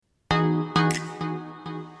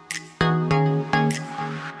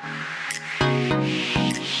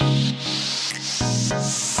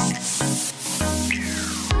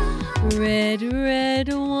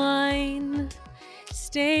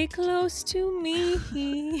close to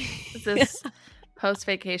me. Is this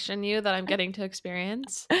post-vacation you that I'm getting to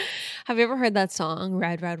experience? Have you ever heard that song,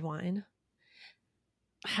 Red Red Wine?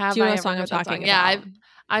 Have Do you know I what ever song I'm heard that talking song? Yeah, about?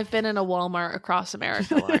 I've been in a Walmart across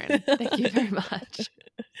America, Lauren. Thank you very much.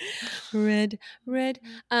 Red, red.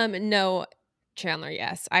 No, Chandler,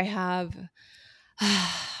 yes. I have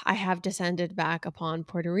I have descended back upon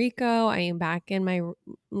Puerto Rico. I am back in my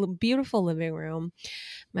beautiful living room,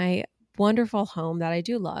 my wonderful home that I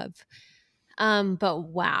do love. But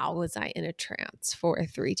wow, was I in a trance for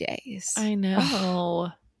 3 days. I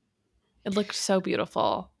know. It looked so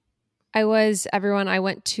beautiful. I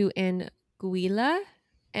went to Anguilla.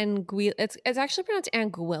 Anguilla. It's actually pronounced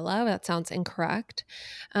Anguilla. That sounds incorrect.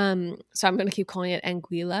 So I'm going to keep calling it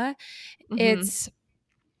Anguilla. Mhm.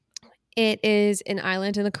 It is an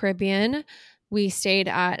island in the Caribbean. We stayed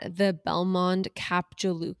at the Belmond Cap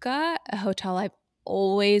Juluca, a hotel I've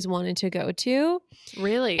always wanted to go to.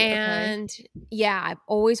 Really? Okay. And yeah, I've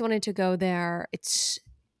always wanted to go there.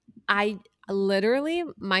 I literally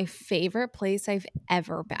my favorite place I've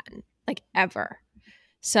ever been, like ever.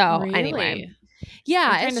 So anyway, Really? yeah,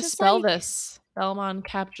 I'm trying it's to just spell like, this. Belmont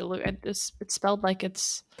Capjulu. It's spelled like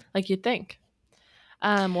it's like you'd think.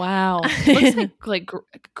 Wow. It looks like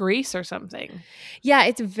Greece or something. yeah,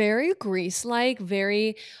 it's very Greece-like,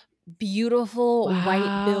 very beautiful white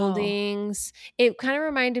Wow. buildings. It kind of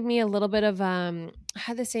reminded me a little bit of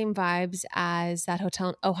had the same vibes as that hotel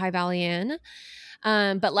in Ojai Valley Inn.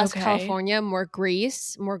 But less Okay. California, more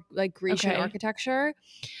Greece, more like Grecian Okay. architecture.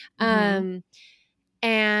 Mm-hmm.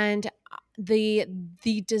 And the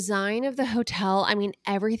design of the hotel, I mean,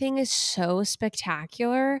 everything is so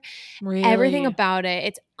spectacular. Everything Really? about it,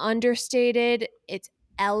 it's understated, it's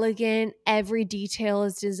elegant, every detail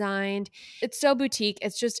is designed. It's so boutique.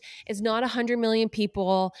 It's not 100 million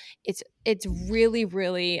people. It's really,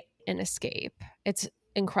 really an escape. It's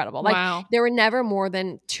incredible. Like, Wow. there were never more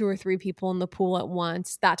than 2 or 3 people in the pool at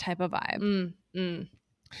once, that type of vibe. Mm.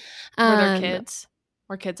 Were there Um kids?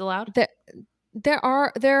 Were kids allowed? the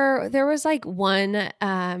there was like one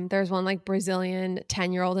there's one like Brazilian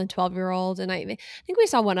 10-year-old and 12-year-old, and I think we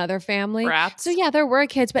saw one other family. So Brats? yeah, there were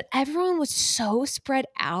kids, but everyone was so spread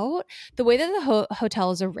out. The way that the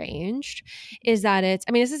hotel is arranged is that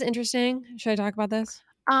this is interesting. Should I talk about this?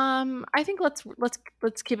 I think let's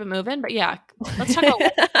keep it moving. But yeah, let's talk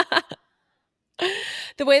about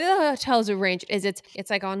The way that the hotel is arranged is it's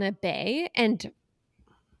like on a bay, and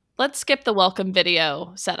let's skip the welcome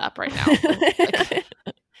video setup right now.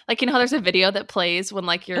 Like you know how there's a video that plays when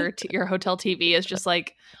like your hotel TV is just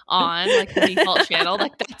like on like the default channel.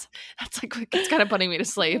 Like that's like it's kind of putting me to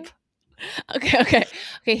sleep. Okay.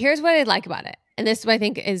 Here's what I like about it, and this is what I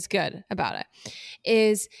think is good about it.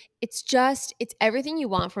 Is it's everything you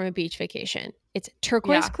want from a beach vacation. It's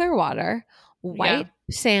turquoise Yeah. clear water, white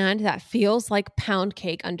sand that feels like pound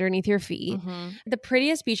cake underneath your feet. Mm-hmm. The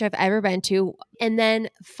prettiest beach I've ever been to, and then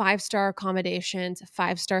 5-star accommodations,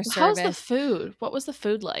 5-star How's the service. food? What was the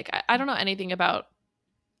food like? I don't know anything about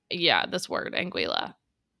this word Anguilla.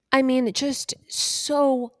 I mean, just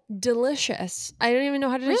so delicious. I don't even know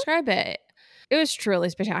how to describe it. It was truly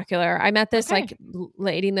spectacular. I met this like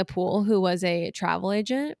lady in the pool who was a travel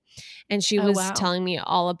agent, and she was telling me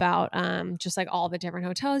all about just like all the different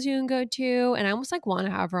hotels you can go to. And I almost like want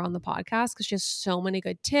to have her on the podcast because she has so many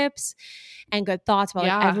good tips and good thoughts about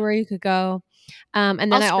like everywhere you could go. And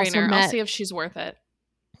then I'll see if she's worth it.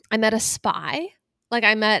 I met a spy. Like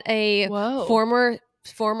I met a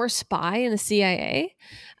former spy in the CIA.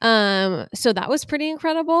 So that was pretty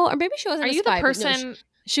incredible. Or maybe she wasn't a spy. Are you the person? No,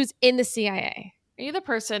 she was in the CIA. Are you the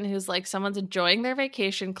person who's like someone's enjoying their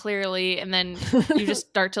vacation clearly, and then you just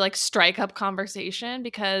start to like strike up conversation?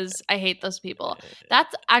 Because I hate those people.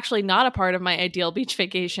 That's actually not a part of my ideal beach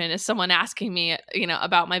vacation, is someone asking me,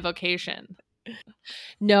 about my vocation.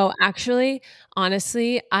 No, actually,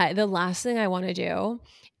 honestly, the last thing I want to do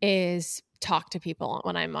is talk to people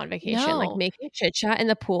when I'm on vacation, like making chit chat in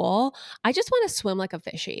the pool. I just want to swim like a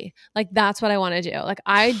fishy. Like that's what I want to do. Like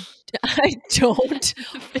I don't want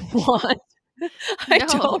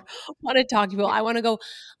to talk to people. I want to go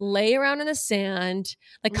lay around in the sand,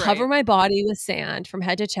 like cover my body with sand from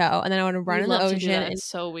head to toe, and then I want to run in the ocean. It's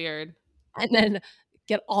so weird. And then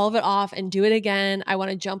get all of it off and do it again. I want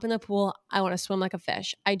to jump in the pool. I want to swim like a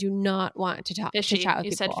fish. I do not want to talk to chat with people.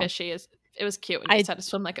 You said fishy. It was cute when you said to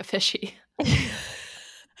swim like a fishy.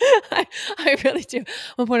 I really do.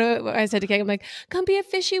 One point I said to Kate, I'm like, come be a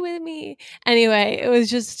fishy with me. Anyway, it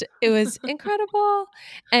was incredible.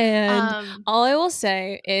 And all I will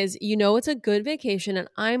say is, it's a good vacation, and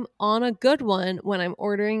I'm on a good one when I'm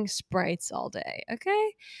ordering Sprites all day.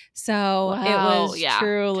 Okay. So it was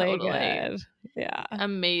truly good. Yeah.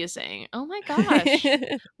 Amazing. Oh my gosh.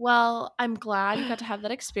 Well, I'm glad you got to have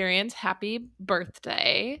that experience. Happy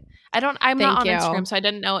birthday. I'm not Thank on you. Instagram, so I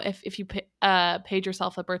didn't know if you paid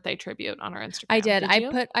yourself a birthday tribute on our I Instagram. did. Did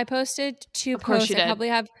you? I posted 2 Of course posts. you did.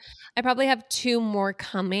 I probably have 2 more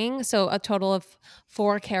coming, so a total of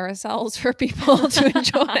 4 carousels for people to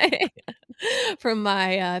enjoy from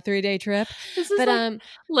my 3-day trip. This is But like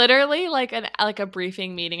literally like a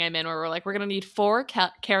briefing meeting I'm in where we're like, we're gonna need 4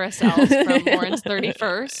 carousels from Lauren's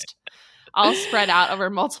 31st, all spread out over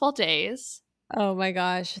multiple days. Oh my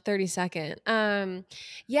gosh, 32nd.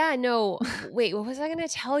 Yeah, no, wait, what was I gonna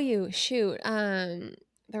tell you? Shoot.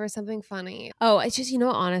 There was something funny. Oh, it's just,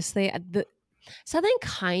 honestly, something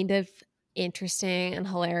kind of interesting and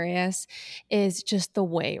hilarious is just the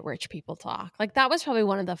way rich people talk. Like that was probably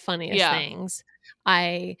one of the funniest Yeah. things.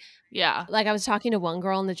 I Yeah. Like I was talking to one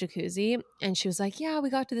girl in the jacuzzi and she was like, "Yeah, we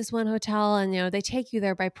got to this one hotel and they take you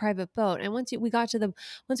there by private boat. And once we got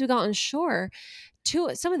on shore,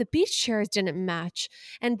 some of the beach chairs didn't match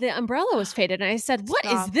and the umbrella was faded." And I said, "What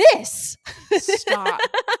is Stop. this?" Stop.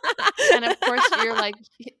 And of course you're like,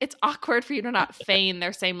 it's awkward for you to not feign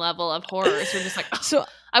their same level of horror. So you're just like, oh, So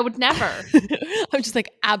I would never. I'm just like,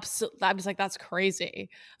 absolutely. I was like, that's crazy.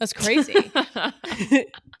 That's crazy.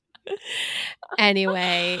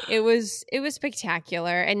 Anyway, it was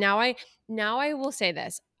spectacular. And now I will say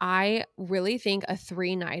this. I really think a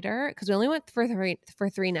 3-nighter, because we only went for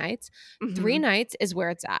 3 nights. 3 Mhm. nights is where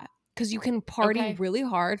it's at. Because you can party Okay. really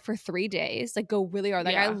hard for 3 days, like go really hard.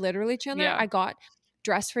 Like I Yeah. literally, Chandler, Yeah. I got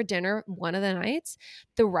dressed for dinner one of the nights.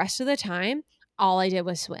 The rest of the time, all I did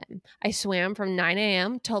was swim. I swam from 9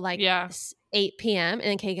 a.m. till like Yeah. 8 p.m. And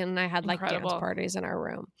then Kagan and I had like dance Incredible. parties in our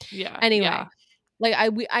room. Yeah. Anyway, Yeah. like I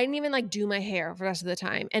didn't even like do my hair for the rest of the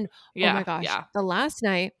time. And oh my Yeah. gosh, Yeah. the last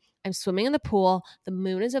night I'm swimming in the pool. The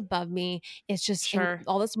moon is above me. It's just Sure.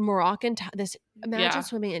 all this Moroccan imagine Yeah.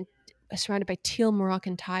 swimming in surrounded by teal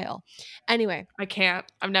Moroccan tile. Anyway, I can't.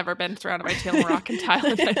 I've never been surrounded by teal Moroccan tile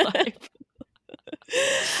in my life.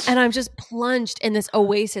 and I'm just plunged in this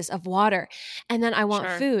oasis of water. And then I want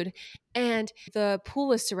Sure. food. And the pool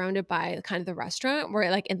was surrounded by kind of the restaurant. We're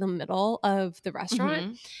like in the middle of the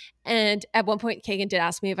restaurant. Mhm. And at one point, Kagan did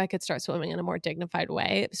ask me if I could start swimming in a more dignified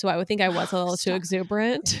way. So I would think I was a little too Stop.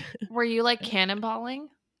 exuberant. Were you like cannonballing?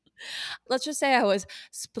 Let's just say I was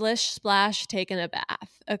splish splash taking a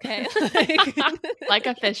bath. Okay. Like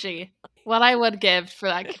a fishy. What I would give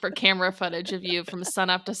for camera footage of you from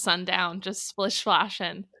sun up to sundown, just splish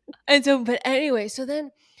splashing. And so, but anyway, so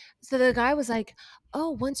the guy was like,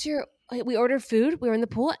 "Oh, we ordered food, we were in the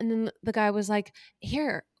pool." And then the guy was like,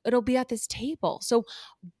 "Here, it'll be at this table." So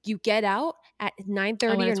you get out at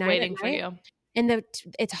 9:30 and or it's 9 waiting at for night. you. And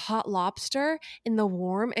it's hot lobster in the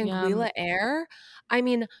warm Yum. Anguilla air. I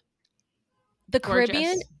mean, the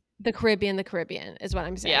Gorgeous. Caribbean is what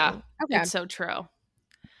I'm saying. Yeah. Okay. It's so true.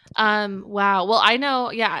 Wow. Well, I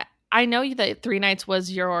know that 3 nights was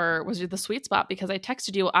the sweet spot because I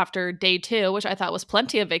texted you after day 2, which I thought was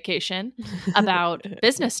plenty of vacation, about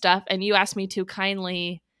business stuff, and you asked me to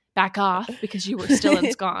kindly back off because you were still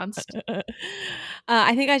ensconced.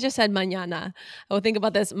 I think I just said mañana. I will think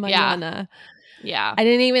about this mañana. Yeah. I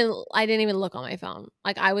didn't even look on my phone.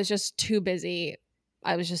 Like I was just too busy.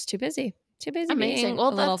 Too busy Amazing. being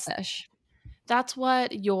Well, a little fish. That's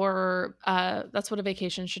what a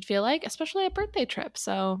vacation should feel like, especially a birthday trip.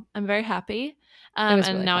 So I'm very happy. And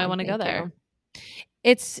really now fun. I want to go Thank there.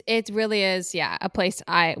 you. It really is, yeah, a place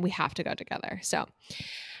we have to go together. So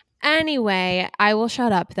anyway, I will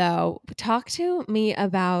shut up though. Talk to me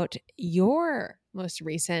about your most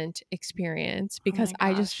recent experience because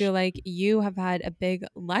I just feel like you have had a big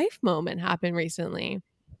life moment happen recently.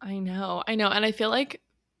 I know. And I feel like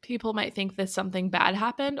people might think that something bad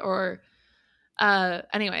happened or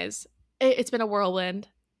anyways, it's been a whirlwind.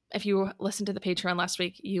 If you listened to the Patreon last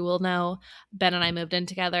week, you will know Ben and I moved in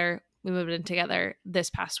together. We moved in together this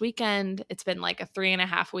past weekend. It's been like a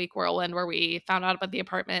 3.5 week whirlwind where we found out about the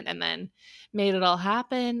apartment and then made it all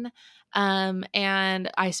happen.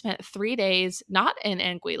 And I spent 3 days not in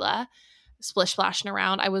Anguilla, splish splashing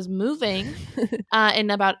around. I was moving in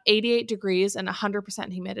about 88 degrees and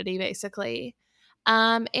 100% humidity, basically.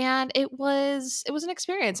 And it was an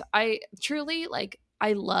experience. I truly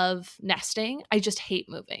I love nesting. I just hate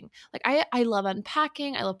moving. Like I love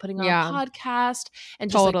unpacking. I love putting on a podcast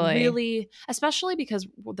and just like really, especially because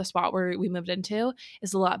the spot where we moved into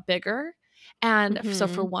is a lot bigger. And so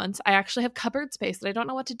for once, I actually have cupboard space that I don't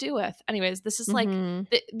know what to do with. Anyways, this is like,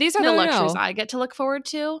 these are the luxuries I get to look forward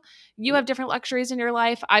to. You have different luxuries in your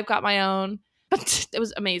life. I've got my own. But it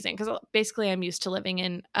was amazing because basically I'm used to living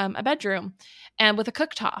in a bedroom and with a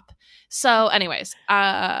cooktop. So anyways,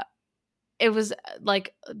 it was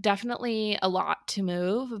like definitely a lot to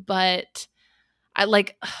move, but I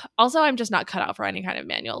like also I'm just not cut out for any kind of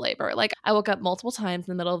manual labor. Like I woke up multiple times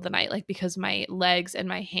in the middle of the night, like because my legs and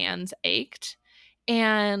my hands ached.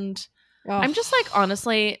 And Oh, I'm just like,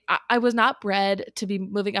 honestly, I was not bred to be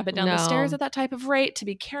moving up and down the stairs no. at that type of rate, to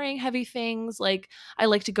be carrying heavy things. Like, I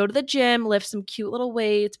like to go to the gym, lift some cute little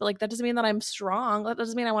weights, but like, that doesn't mean that I'm strong. That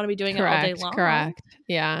doesn't mean I want to be doing it all day long. Correct.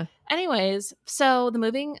 Yeah. Anyways, so the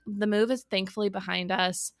move is thankfully behind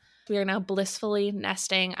us. We are now blissfully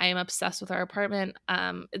nesting. I am obsessed with our apartment.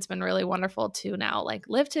 It's been really wonderful to now like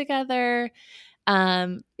live together.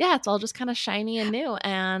 Yeah, it's all just kind of shiny and new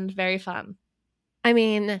and very fun. I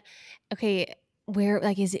mean, okay, where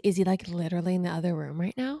like is he like literally in the other room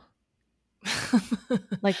right now?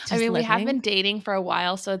 Like just I mean, we have living? been dating for a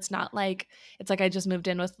while, so it's not like it's like I just moved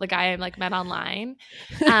in with the guy I like met online.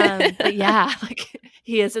 But yeah, like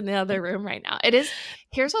he is in the other room right now. It is.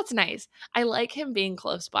 Here's what's nice. I like him being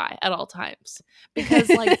close by at all times because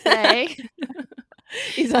like today,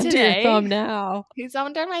 He's under your thumb now. he's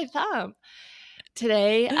under my thumb.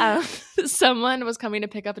 Today, someone was coming to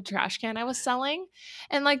pick up a trash can I was selling.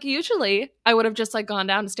 And like usually I would have just like gone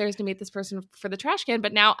downstairs to meet this person for the trash can.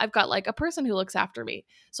 But now I've got like a person who looks after me.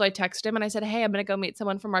 So I texted him and I said, hey, I'm going to go meet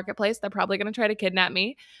someone from Marketplace. They're probably going to try to kidnap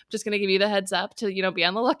me. I'm just going to give you the heads up to, be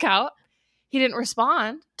on the lookout. He didn't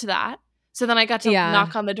respond to that. So then I got to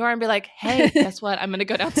knock on the door and be like, hey, guess what? I'm going to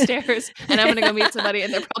go downstairs and I'm going to go meet somebody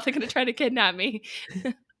and they're probably going to try to kidnap me.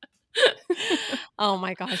 Oh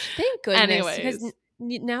my gosh, thank goodness. Anyways, because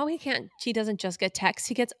now he doesn't just get texts,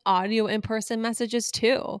 he gets audio in-person messages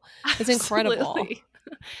too. It's incredible.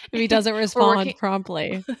 If he doesn't respond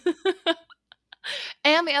promptly.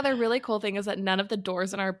 And the other really cool thing is that none of the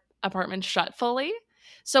doors in our apartment shut fully,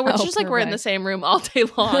 so we're just like we're in the same room all day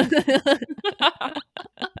long.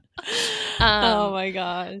 Oh my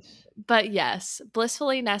gosh. But yes,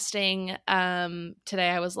 blissfully nesting. Today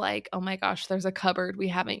I was like, oh my gosh, there's a cupboard we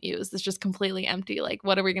haven't used. It's just completely empty. Like,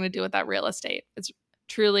 what are we going to do with that real estate? It's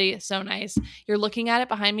truly so nice. You're looking at it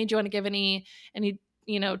behind me. Do you want to give any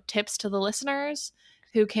tips to the listeners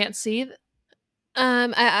who can't see?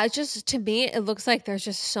 I just, to me, it looks like there's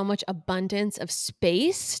just so much abundance of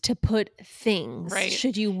space to put things. Right.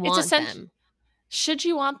 Should you want them? Should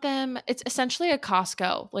you want them? It's essentially a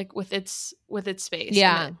Costco, like with its space.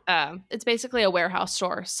 Yeah. It's basically a warehouse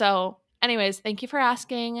store. So anyways, thank you for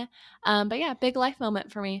asking. But yeah, big life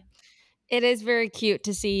moment for me. It is very cute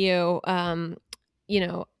to see you,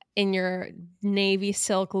 in your navy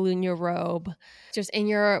silk lunar robe, just in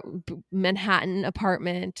your Manhattan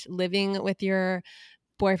apartment, living with your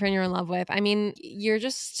boyfriend you're in love with. I mean, you're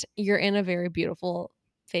in a very beautiful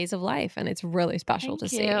phase of life, and it's really special to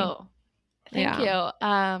see. Thank you.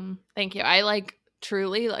 Thank you. I like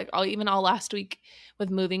truly like all last week with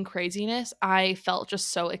moving craziness, I felt just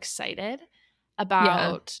so excited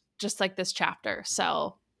about just like this chapter.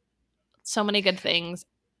 So many good things.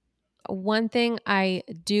 One thing I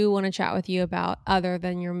do want to chat with you about other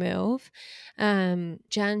than your move,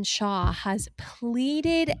 Jen Shah has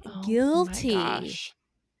pleaded guilty. My gosh.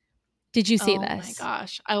 Did you see this? Oh my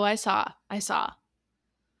gosh. Oh, I saw.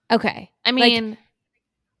 Okay. I mean,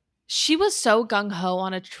 she was so gung-ho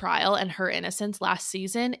on a trial and her innocence last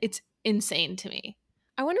season. It's insane to me.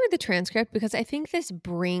 I want to read the transcript because I think this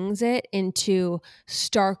brings it into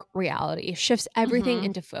stark reality, shifts everything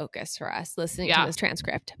into focus for us listening to this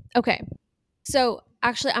transcript. Okay. So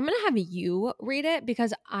actually, I'm going to have you read it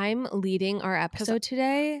because I'm leading our episode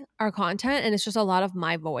today, our content, and it's just a lot of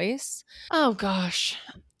my voice. Oh, gosh.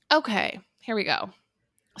 Okay. Here we go.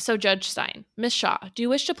 So Judge Stein, Ms. Shah, do you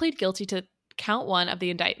wish to plead guilty to count 1 of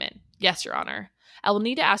the indictment? Yes, Your Honor. I will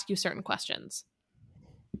need to ask you certain questions.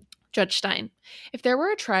 Judge Stein, if there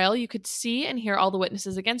were a trial, you could see and hear all the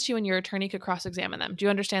witnesses against you and your attorney could cross-examine them. Do you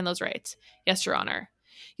understand those rights? Yes, Your Honor.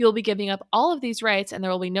 You will be giving up all of these rights and there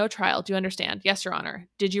will be no trial. Do you understand? Yes, Your Honor.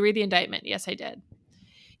 Did you read the indictment? Yes, I did.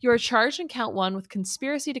 You are charged in count 1 with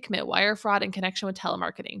conspiracy to commit wire fraud in connection with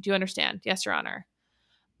telemarketing. Do you understand? Yes, Your Honor.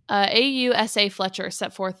 AUSA Fletcher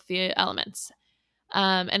set forth the elements.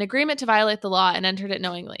 An agreement to violate the law and entered it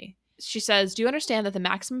knowingly. She says, do you understand that the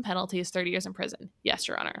maximum penalty is 30 years in prison? Yes,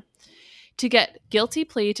 Your Honor. To get guilty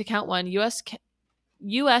plea to count 1,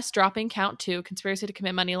 U.S. dropping count 2, conspiracy to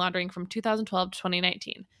commit money laundering from 2012 to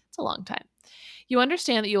 2019. It's a long time. You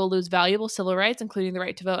understand that you will lose valuable civil rights, including the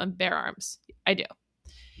right to vote and bear arms. I do.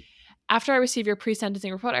 After I receive your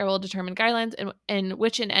pre-sentencing report, I will determine guidelines in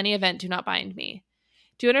which in any event do not bind me.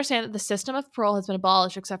 Do you understand that the system of parole has been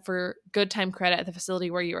abolished except for good time credit at the facility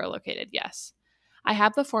where you are located? Yes. I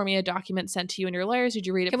have before me a document sent to you and your lawyers. Did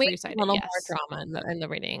you read it before you signed it? Yes. A little more drama in the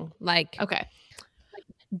reading. Okay.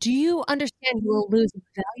 Do you understand you will lose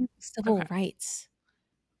valuable civil Okay. rights?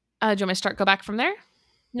 Do you want me to start? Go back from there?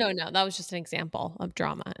 No, that was just an example of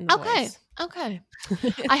drama in the Okay. voice. Okay.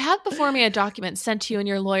 I have before me a document sent to you and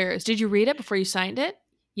your lawyers. Did you read it before you signed it?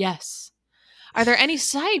 Yes. Are there any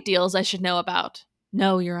side deals I should know about?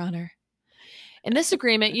 No, Your Honor. In this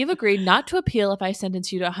agreement, you've agreed not to appeal if I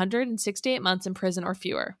sentence you to 168 months in prison or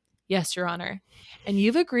fewer. Yes, Your Honor. And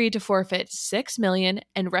you've agreed to forfeit $6 million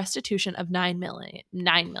and restitution of $9 million.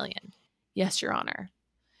 $9 million. Yes, Your Honor.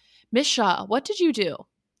 Miss Shaw, what did you do?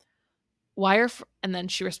 And then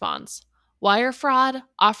she responds, wire fraud,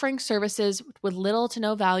 offering services with little to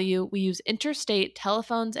no value. We use interstate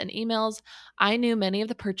telephones and emails. I knew many of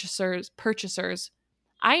the purchasers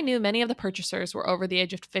were over the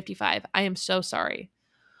age of 55. I am so sorry.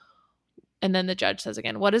 And then the judge says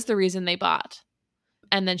again, what is the reason they bought?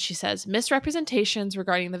 And then she says, misrepresentations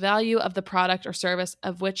regarding the value of the product or service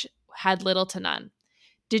of which had little to none.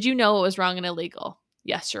 Did you know it was wrong and illegal?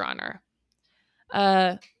 Yes, Your Honor.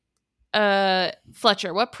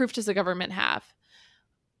 Fletcher, what proof does the government have?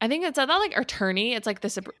 I think it's not like attorney. It's like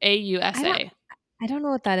this AUSA. I don't know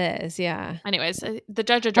what that is. Yeah. Anyways, the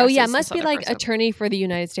judge addresses. Oh yeah, it must be like attorney for the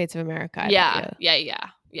United States of America.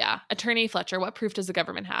 Yeah. Attorney Fletcher, what proof does the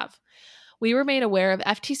government have? We were made aware of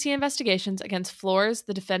FTC investigations against Floors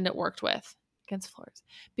the defendant worked with.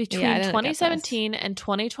 Between 2017 and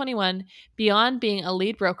 2021, beyond being a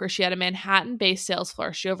lead broker, she had a Manhattan-based sales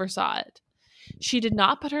floor. She oversaw it. She did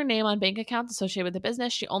not put her name on bank accounts associated with the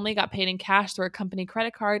business. She only got paid in cash through a company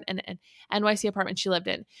credit card and an NYC apartment she lived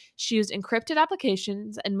in. She used encrypted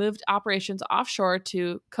applications and moved operations offshore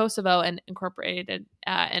to Kosovo and incorporated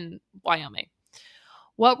in Wyoming.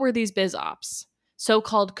 What were these biz ops?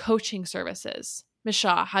 So-called coaching services. Ms.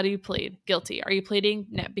 Shaw, how do you plead? Guilty. Are you pleading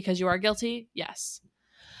because you are guilty? Yes.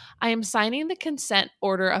 I am signing the consent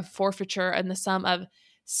order of forfeiture in the sum of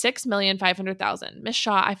 $6,500,000. Ms.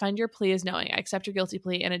 Shaw, I find your plea is knowing. I accept your guilty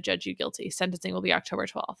plea and adjudge you guilty. Sentencing will be October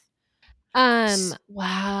 12th.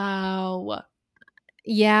 Wow.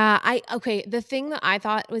 Yeah, the thing that I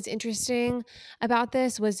thought was interesting about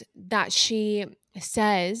this was that she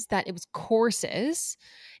says that it was courses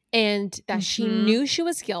and that she knew she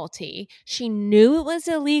was guilty. She knew it was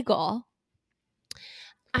illegal.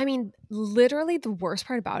 I mean, literally the worst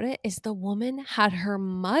part about it is the woman had her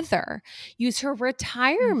mother use her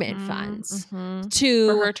retirement funds to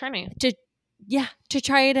for her attorney to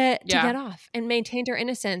try to get off and maintain her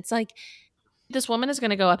innocence. Like, this woman is going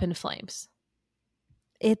to go up in flames.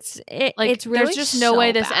 It's really there's just no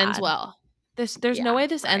way this bad. ends well. There's no way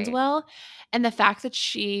this ends well, and the fact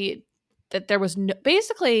that there was no,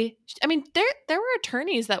 basically, I mean, there were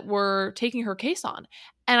attorneys that were taking her case on,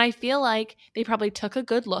 and I feel like they probably took a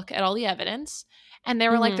good look at all the evidence, and they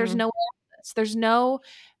were like, "There's no way this. There's no,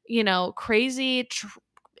 crazy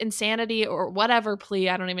insanity or whatever plea.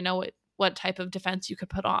 I don't even know what type of defense you could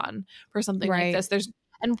put on for something like this.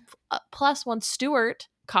 Plus, once Stewart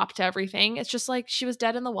copped to everything, it's just like she was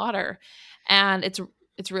dead in the water, and it's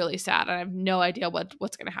really sad. I have no idea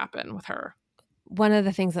what's going to happen with her." One of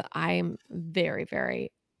the things that I'm very,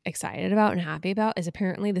 very excited about and happy about is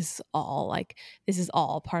apparently this is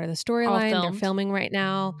all part of the storyline. They're filming right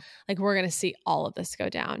now. Like, we're going to see all of this go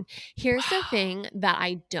down. Here's the thing that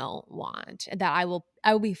I don't want, that I will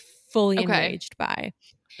be fully enraged by.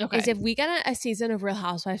 Is if we get a season of Real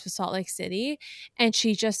Housewives of Salt Lake City and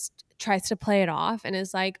she just tries to play it off and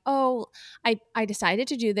is like, oh, I decided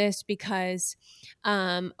to do this because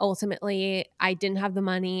ultimately I didn't have the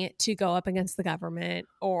money to go up against the government,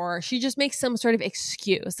 or she just makes some sort of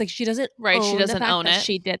excuse. Like, she doesn't own it.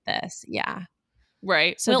 She did this. Yeah.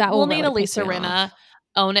 Right. So we'll need a Lisa Rinna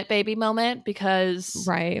own it baby moment, because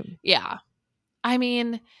yeah. I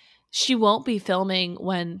mean, she won't be filming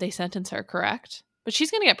when they sentence her, correct? But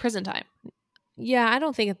she's going to get prison time. Yeah, I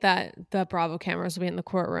don't think that the Bravo cameras will be in the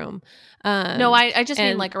courtroom. No, I just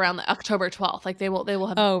mean like around the October 12th. Like they will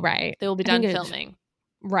have. Oh, right. They will be done filming.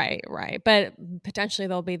 Right. But potentially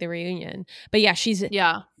there'll be the reunion. But yeah, she's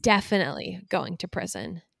definitely going to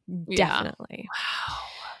prison. Definitely. Wow.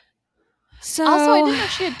 So also, I didn't know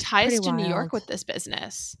she had ties to New York with this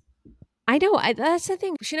business. I know. That's the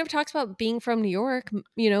thing. She never talks about being from New York.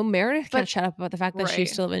 Meredith can't shut up about the fact that she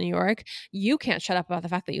used to live in New York. You can't shut up about the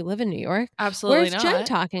fact that you live in New York. Absolutely not. Where's Jen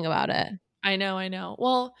talking about it? I know.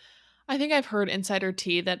 Well, I think I've heard insider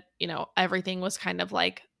tea that, everything was kind of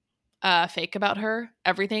like fake about her.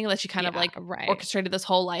 Everything that she kind of orchestrated this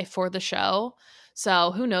whole life for the show.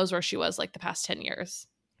 So who knows where she was like the past 10 years.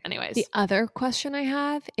 Anyways. The other question I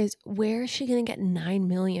have is, where is she going to get $9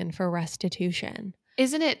 million for restitution?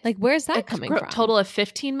 Isn't it like, where's that coming from? Total of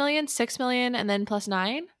 15 million, 6 million, and then plus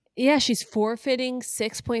 9? Yeah, she's forfeiting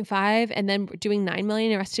 6.5 and then doing 9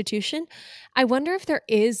 million in restitution. I wonder if there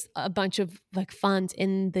is a bunch of like funds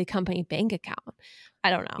in the company bank account. I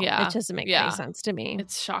don't know. It Yeah. doesn't make any Yeah. sense to me.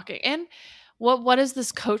 It's shocking. And what is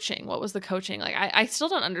this coaching? What was the coaching? Like I still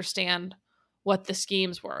don't understand what the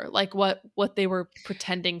schemes were. Like what they were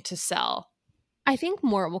pretending to sell. I think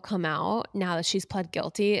more will come out now that she's pled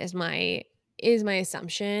guilty is my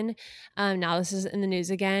assumption. Now this is in the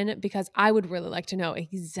news again because I would really like to know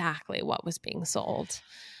exactly what was being sold.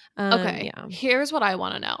 Okay. Yeah. Here's what I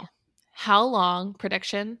want to know. How long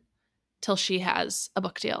prediction till she has a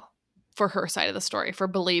book deal for her side of the story for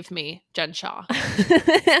Believe Me, Jen Shah?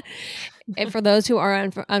 And for those who are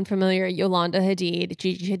unfamiliar, Yolanda Hadid,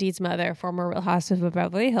 Gigi Hadid's mother, former Real Housewife of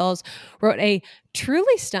Beverly Hills, wrote a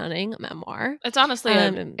truly stunning memoir. It's honestly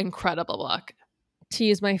an incredible book. To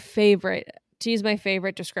use my favorite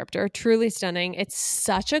descriptor, truly stunning. It's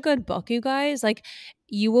such a good book, you guys. Like,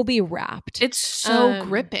 you will be wrapped. It's so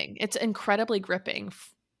gripping. It's incredibly gripping.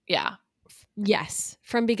 Yeah. Yes.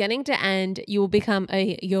 From beginning to end, you will become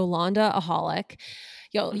a Yolanda-aholic.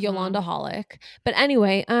 Yolanda-holic. But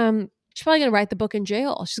anyway, she's probably gonna write the book in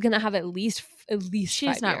jail. She's gonna have at least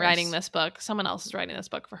she's not writing this book. Someone else is writing this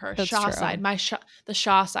book for her. That's Shah true. side, the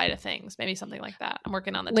Shah side of things, maybe something like that. I'm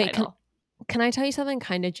working on the title. Can I tell you something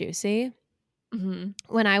kind of juicy?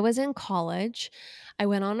 When I was in college, I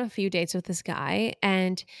went on a few dates with this guy,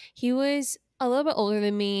 and he was a little bit older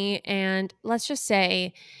than me, and let's just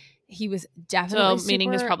say he was definitely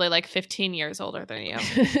meaning he's probably like 15 years older than you.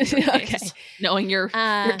 Okay. Knowing your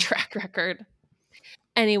track record.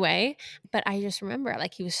 Anyway, but I just remember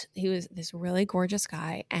like he was this really gorgeous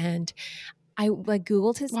guy, and I like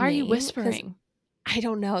Googled his name. Why are you whispering? I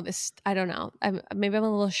don't know this. I don't know. Maybe I'm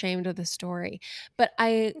a little ashamed of the story, but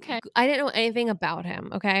I didn't know anything about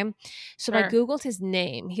him. Okay. So I Googled his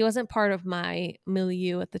name. He wasn't part of my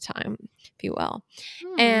milieu at the time, if you will.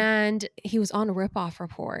 And he was on a Ripoff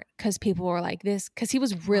Report because people were like this, because he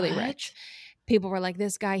was really rich. People were like,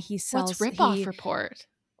 this guy, he sells. What's Ripoff Report?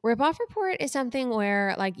 Ripoff Report is something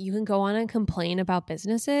where like you can go on and complain about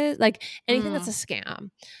businesses, like anything that's a scam.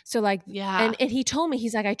 So like, and he told me,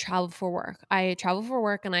 he's like, I travel for work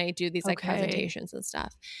and I do these like presentations and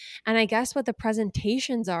stuff. And I guess what the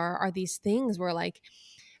presentations are these things where like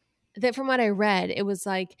that, from what I read, it was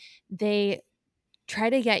like they try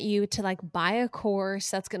to get you to like buy a course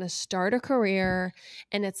that's going to start a career,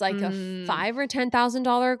 and it's like a $5,000 or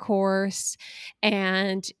 $10,000 course,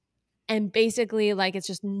 and basically, like, it's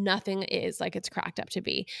just nothing is like it's cracked up to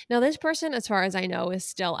be. Now, this person, as far as I know, is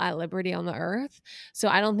still at liberty on the earth. So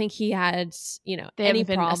I don't think he had, they any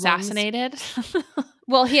been problems. Assassinated.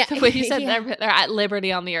 Well, you said they're at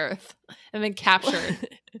liberty on the earth and been captured.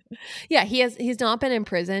 Yeah, he's not been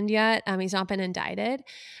imprisoned yet. He's not been indicted.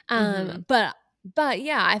 But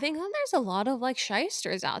yeah, I think there's a lot of like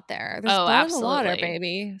shysters out there. There's blood in the water,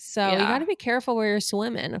 baby. So you got to be careful where you're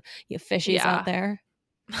swimming, you fishies out there.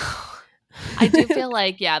 I do feel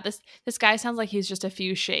like, this guy sounds like he's just a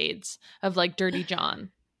few shades of like Dirty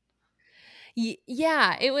John.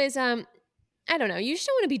 Yeah, it was I don't know. You just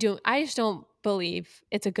don't want to be doing, I just don't believe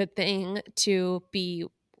it's a good thing to be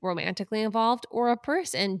romantically involved or a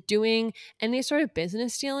person doing any sort of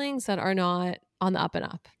business dealings that are not on the up and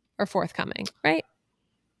up or forthcoming, right?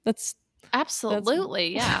 That's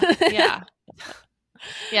absolutely. Yeah.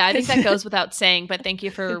 Yeah, I think that goes without saying, but thank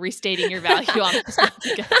you for restating your value on this once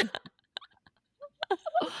again.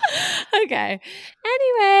 Okay.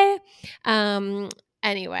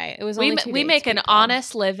 Anyway, it was only we make an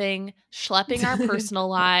honest living schlepping our personal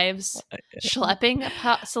lives, schlepping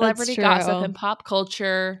celebrity gossip and pop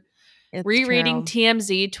culture, rereading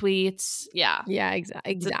TMZ tweets. Yeah. Yeah,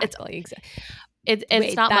 exactly.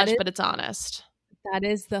 It's not much, but it's honest. That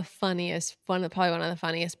is the funniest probably one of the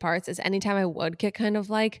funniest parts is anytime I would get kind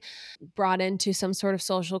of like brought into some sort of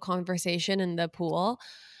social conversation in the pool.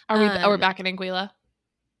 Are we back in Anguilla?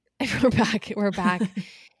 We're back.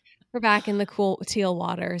 We're back in the cool teal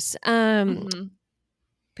waters. People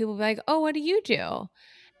be like, "Oh, what do you do?"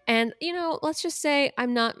 And let's just say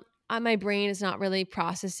my brain is not really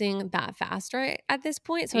processing that fast right at this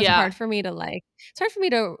point, so it's hard for me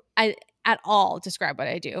to at all describe what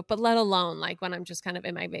I do, but let alone like when I'm just kind of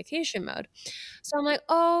in my vacation mode. So I'm like,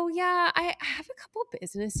 oh yeah, I have a couple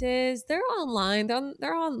businesses. They're online.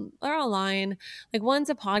 They're online. Like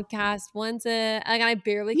one's a podcast, one's I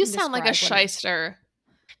barely. You sound like a shyster.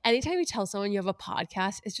 Anytime you tell someone you have a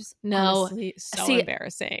podcast, it's just honestly so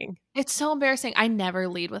embarrassing. It's so embarrassing. I never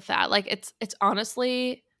lead with that. Like it's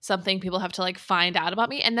honestly something people have to like find out about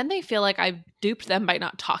me, and then they feel like I've duped them by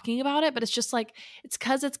not talking about it. But it's just like, it's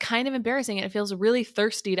because it's kind of embarrassing and it feels really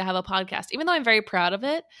thirsty to have a podcast, even though I'm very proud of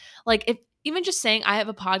it. Like, if even just saying I have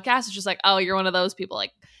a podcast is just like, oh, you're one of those people.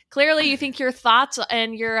 Like, clearly you think your thoughts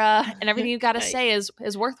and your and everything you've got to say is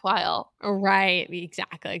worthwhile. Right.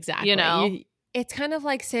 Exactly. You know? It's kind of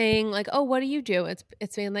like saying like, oh, what do you do?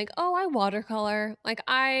 It's being like, oh, I watercolor. Like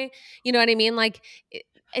you know what I mean? Like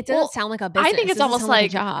it doesn't sound like a business. I think it's almost like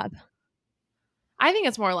a job. I think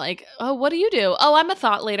it's more like, oh, what do you do? Oh, I'm a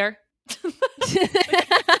thought leader.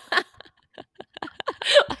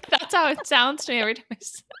 That's how it sounds to me every time I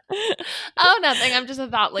say, oh, nothing. I'm just a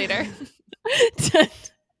thought leader.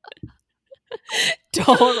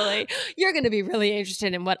 Totally. You're going to be really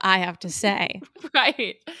interested in what I have to say.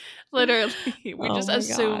 Right. Literally. We just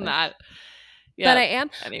assume that. Yep. But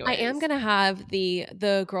I am going to have the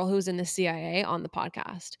girl who's in the CIA on the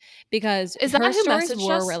podcast, because is that her stories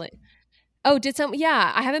were us? Really. Oh, did some?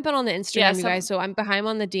 Yeah, I haven't been on the Instagram, you guys, so I'm behind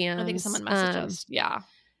on the DMs. I think someone messaged us. Yeah.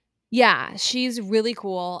 Yeah, she's really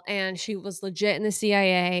cool, and she was legit in the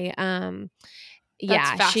CIA.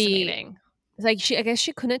 That's fascinating. I guess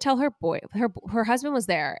she couldn't tell her husband was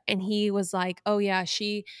there, and he was like, oh yeah,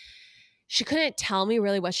 she couldn't tell me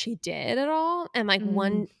really what she did at all. And like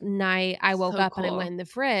one night I woke up and I went in the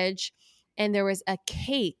fridge, and there was a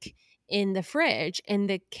cake in the fridge, and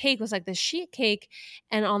the cake was like this sheet cake,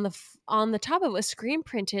 and on the top of it was screen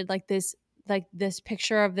printed like this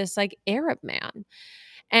picture of this like Arab man.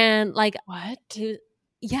 And like, what?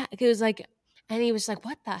 Yeah, it was like, and he was like,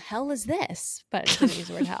 what the hell is this? But he didn't use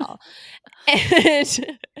the word hell.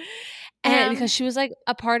 And because she was like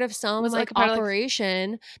a part of some like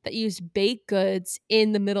operation that used baked goods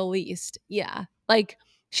in the Middle East. Yeah. Like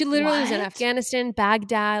she literally was in Afghanistan,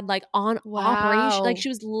 Baghdad, like on operation. Like she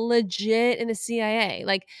was legit in the CIA,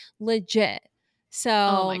 like legit. So,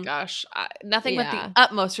 oh my gosh, nothing but the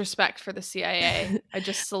utmost respect for the CIA. I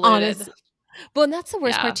just saluted. Well, and that's the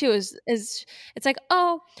worst part too, is it's like,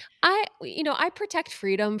 oh, I protect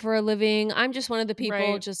freedom for a living. I'm just one of the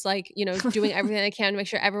people just like, doing everything I can to make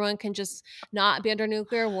sure everyone can just not be under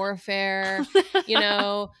nuclear warfare,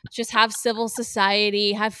 just have civil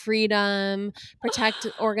society, have freedom, protect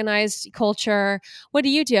organized culture. What do?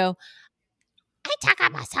 I talk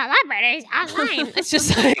about celebrities online. It's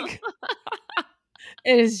just like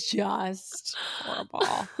it is just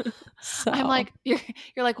horrible. So. I'm like, you're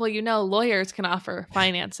like, well, lawyers can offer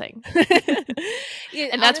financing.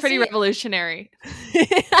 And that's pretty revolutionary.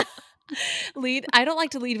 I don't like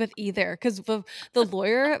to lead with either, because the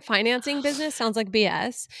lawyer financing business sounds like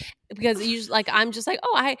BS, because I'm just like,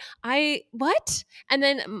 oh, I what? And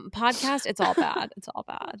then podcast, it's all bad. It's all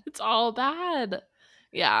bad. It's all bad.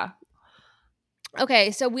 Yeah. Okay,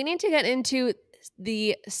 so we need to get into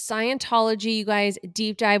the Scientology, you guys,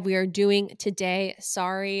 deep dive we are doing today.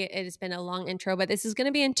 Sorry, it has been a long intro, but this is going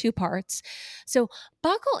to be in 2 parts. So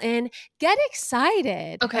buckle in, get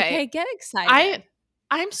excited. Okay, get excited.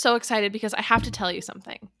 I'm so excited because I have to tell you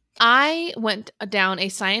something. I went down a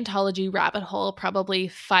Scientology rabbit hole probably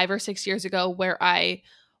 5 or 6 years ago, where I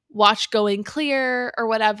watched Going Clear or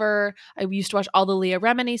whatever. I used to watch all the Leah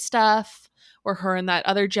Remini stuff, where her and that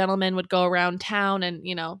other gentleman would go around town and,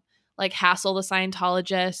 like hassle the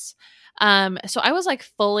Scientologists. So I was like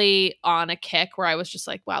fully on a kick where I was just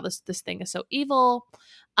like, wow, this thing is so evil.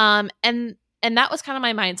 And that was kind of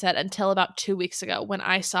my mindset until about 2 weeks ago when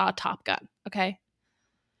I saw Top Gun. Okay.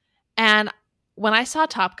 And when I saw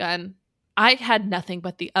Top Gun, I had nothing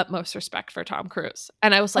but the utmost respect for Tom Cruise.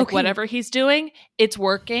 And I was like, whatever he's doing, it's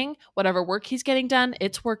working. Whatever work he's getting done,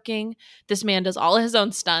 it's working. This man does all of his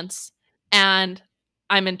own stunts. And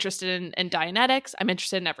I'm interested in Dianetics. I'm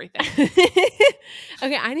interested in everything.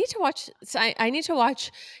 Okay, I need to watch,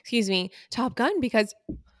 Top Gun, because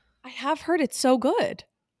I have heard it's so good.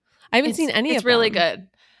 I haven't seen any of them. It's really good.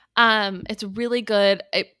 It's really good.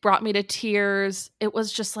 It brought me to tears. It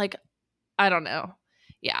was just like, I don't know.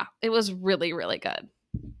 Yeah, it was really, really good.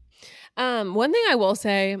 One thing I will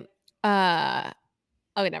say, okay,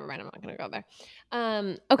 never mind. I'm not going to go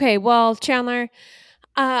there. Okay, well, Chandler,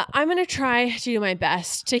 I'm going to try to do my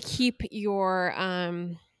best to keep you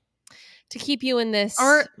in this,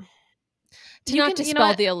 or to not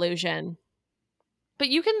dispel the illusion. But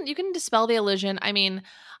you can dispel the illusion. I mean,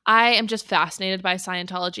 I am just fascinated by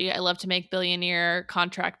Scientology. I love to make billionaire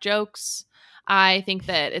contract jokes. I think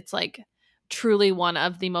that it's like truly one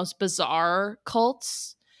of the most bizarre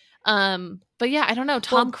cults. But yeah, I don't know.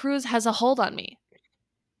 Tom Cruise has a hold on me.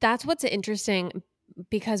 That's what's interesting,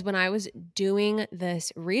 because when I was doing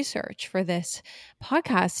this research for this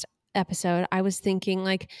podcast episode, I was thinking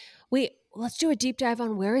like, wait, let's do a deep dive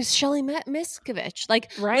on where is Shelly Miskovich.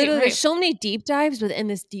 Like Right, literally, there's right. so many deep dives within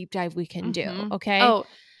this deep dive we can do. Okay. Oh,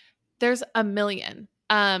 there's a million.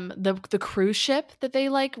 The cruise ship that they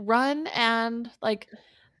like run and like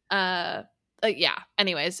yeah.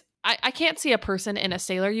 Anyways, I can't see a person in a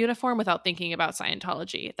sailor uniform without thinking about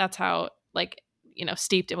Scientology. That's how like, you know,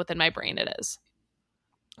 steeped within my brain it is.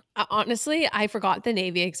 Honestly, I forgot the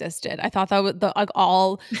Navy existed. I thought that was the like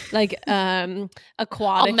all like aquatic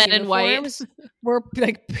All men in white uniforms were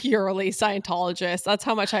like purely Scientologists. That's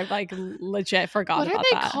how much I've like legit forgot What are about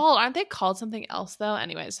they that. called? Aren't they called something else though?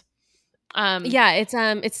 Anyways. Yeah,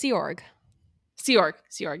 it's Sea Org. Sea Org,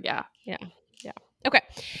 yeah. Yeah. Okay.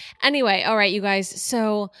 Anyway, all right, you guys.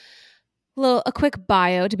 So a quick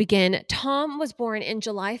bio to begin. Tom was born in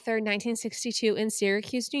July 3rd, 1962 in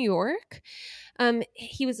Syracuse, New York.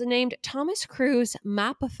 He was named Thomas Cruz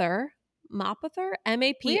Mapother, Mapother,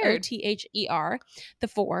 the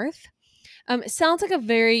fourth. Sounds like a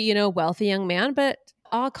very, wealthy young man, but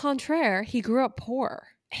au contraire, he grew up poor.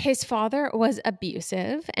 His father was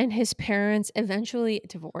abusive and his parents eventually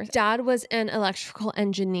divorced. Dad was an electrical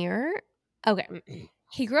engineer. Okay.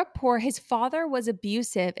 He grew up poor. His father was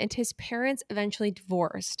abusive and his parents eventually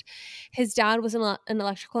divorced. His dad was an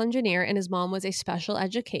electrical engineer and his mom was a special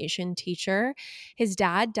education teacher. His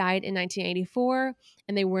dad died in 1984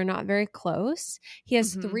 and they were not very close. He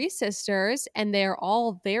has three sisters and they're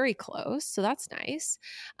all very close. So that's nice.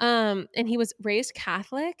 And he was raised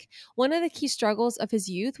Catholic. One of the key struggles of his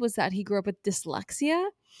youth was that he grew up with dyslexia.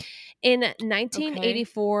 In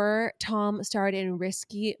 1984, Tom started in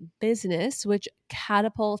risky business, which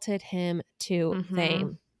catapulted him to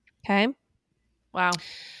fame. Okay. Wow.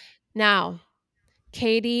 Now,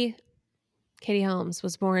 Katie Holmes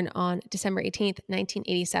was born on December 18th,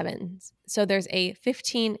 1987. So there's a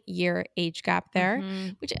 15-year age gap there,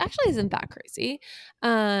 which actually isn't that crazy.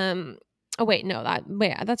 Oh wait, no,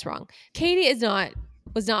 that's wrong. Katie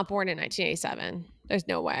was not born in 1987. There's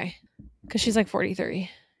no way. Because she's like 43.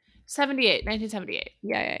 1978.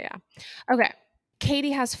 Yeah. Okay.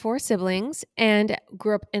 Katie has 4 siblings and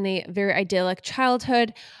grew up in a very idyllic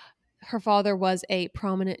childhood. Her father was a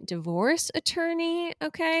prominent divorce attorney.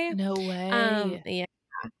 Okay. No way. Yeah.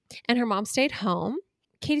 And her mom stayed home.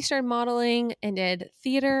 Katie started modeling and did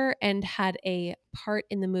theater and had a part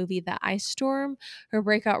in the movie The Ice Storm. Her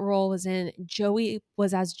breakout role was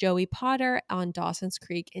as Joey Potter on Dawson's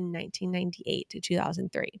Creek in 1998 to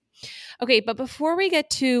 2003. Okay, but before we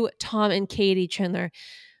get to Tom and Katie, Chandler,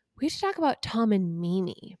 we have to talk about Tom and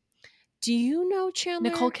Mimi. Do you know,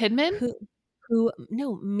 Chandler? Nicole Kidman?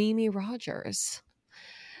 No, Mimi Rogers.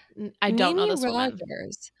 I don't know this Mimi woman.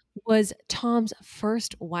 Rogers was Tom's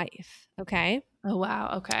first wife. Okay. Oh,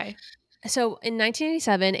 wow. Okay. So in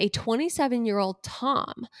 1987, a 27-year-old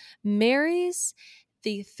Tom marries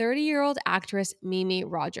the 30-year-old actress Mimi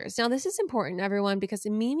Rogers. Now, this is important, everyone, because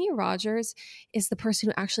Mimi Rogers is the person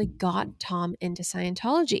who actually got Tom into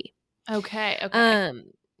Scientology. Okay.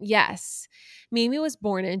 Yes. Mimi was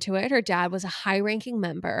born into it. Her dad was a high-ranking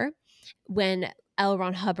member when L.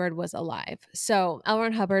 Ron Hubbard was alive. So L.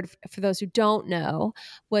 Ron Hubbard, for those who don't know,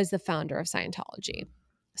 was the founder of Scientology.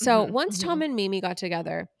 So once Tom and Mimi got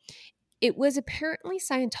together, it was apparently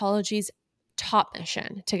Scientology's top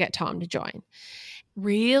mission to get Tom to join.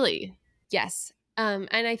 Really? Yes. And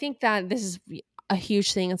I think that this is a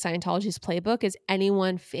huge thing in Scientology's playbook is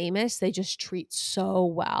anyone famous, they just treat so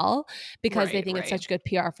well because they think it's such good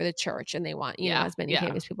PR for the church and they want, as many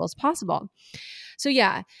famous people as possible. So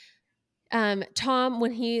yeah. Tom,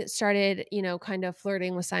 when he started, kind of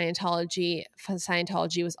flirting with Scientology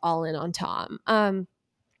was all in on Tom.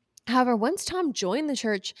 However, once Tom joined the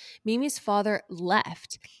church, Mimi's father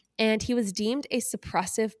left and he was deemed a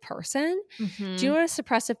suppressive person. Do you know what a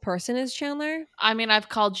suppressive person is, Chandler? I mean, I've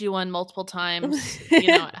called you one multiple times,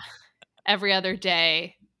 every other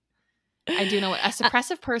day. I do know what a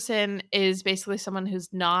suppressive person is. Basically someone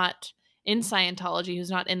who's not in Scientology,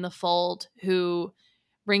 who's not in the fold, who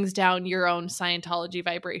brings down your own Scientology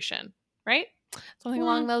vibration, right? Something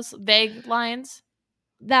along those vague lines.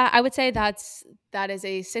 That I would say that is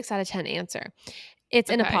a 6 out of 10 answer.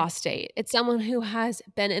 It's an apostate. It's someone who has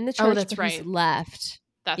been in the church but who's left.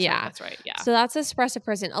 That's right. Yeah. So that's a suppressive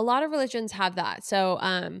person. A lot of religions have that. So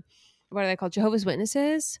what are they called? Jehovah's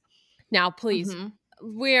Witnesses. Now, please,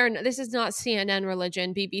 this is not CNN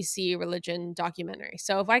religion, BBC religion documentary.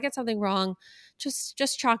 So if I get something wrong,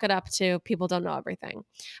 just chalk it up to people don't know everything.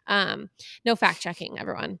 No fact checking,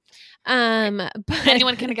 everyone. But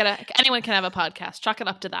anyone can have a podcast. Chalk it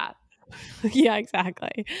up to that. Yeah,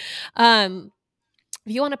 exactly.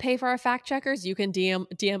 If you want to pay for our fact checkers, you can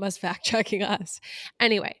DM us fact checking us.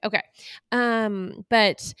 Anyway, okay.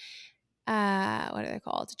 But what are they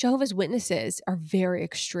called? Jehovah's Witnesses are very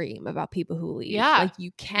extreme about people who leave. Yeah. Like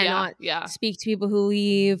you cannot Yeah. speak to people who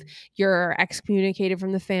leave. You're excommunicated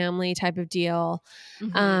from the family type of deal.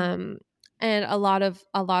 Mhm. And a lot of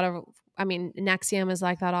I mean, NXIVM is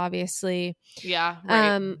like that, obviously. Yeah,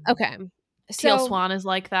 right. Okay. Teal So Swan is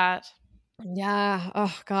like that. yeah.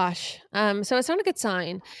 Oh gosh. So it's not a good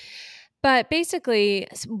sign. But basically,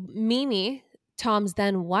 Mimi, Tom's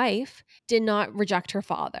then wife, did not reject her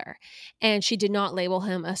father, and she did not label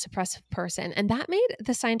him a suppressive person. And that made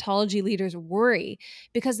the Scientology leaders worry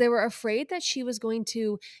because they were afraid that she was going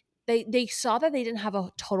to. They saw that they didn't have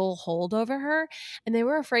a total hold over her, and they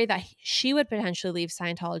were afraid that she would potentially leave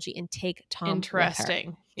Scientology and take Tom with her.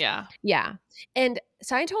 Interesting. Yeah. Yeah. And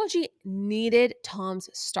Scientology needed Tom's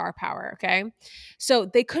star power. Okay. So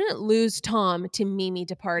they couldn't lose Tom to Mimi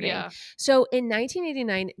departing. Yeah. So in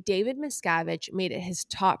 1989, David Miscavige made it his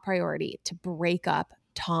top priority to break up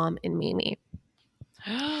Tom and Mimi.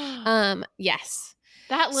 Yes.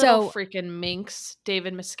 That little freaking minx,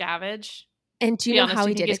 David Miscavige. And do you know how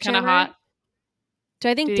he did it? Kind of hot. Do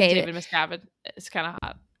I think David Miscavige is kind of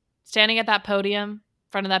hot? Standing at that podium in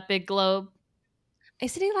front of that big globe.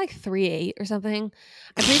 Isn't he like 3'8" or something?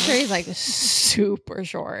 I'm pretty sure he's like super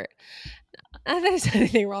short. Not that there's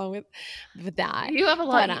anything wrong with that. You have a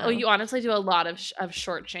lot. You honestly do a lot of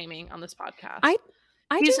short shaming on this podcast. I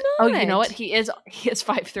do not. Oh, you know what? He is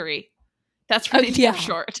 5'3". That's pretty damn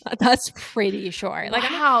short. That's pretty short. Like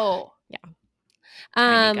wow. Yeah.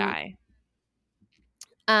 Tiny guy.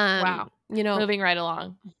 Wow. You know, moving right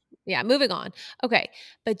along. Yeah, moving on. Okay.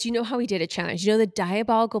 But do you know how he did it, Chandler? Do you know the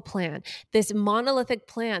diabolical plan, this monolithic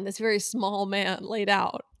plan this very small man laid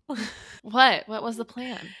out? What was the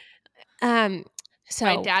plan? So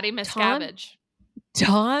by Daddy Miscavige.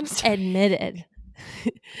 Tom admitted.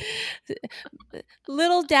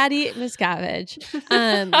 Little Daddy Miscavige.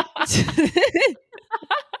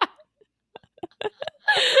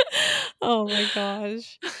 Oh my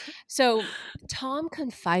gosh. So Tom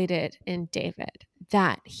confided in David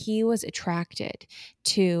that he was attracted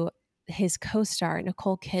to his co-star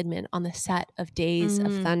Nicole Kidman on the set of Days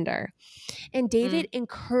of Thunder. And David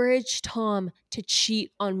encouraged Tom to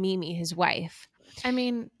cheat on Mimi, his wife. I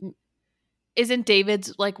mean, isn't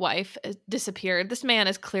David's wife disappeared? This man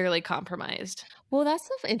is clearly compromised. Well, that's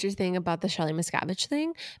the interesting about the Shelley Miscavige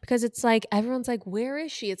thing, because it's like everyone's like, where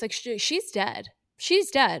is she? It's like she's dead.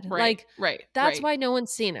 She's dead. Right. That's why no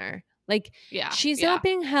one's seen her. She's not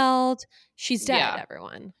being held. She's dead,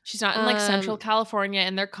 everyone. She's not in Central California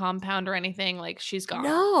in their compound or anything. She's gone.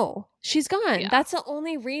 No, she's gone. Yeah. That's the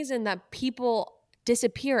only reason that people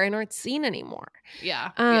disappear and aren't seen anymore.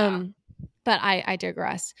 Yeah. But I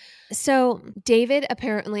digress. So David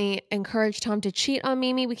apparently encouraged Tom to cheat on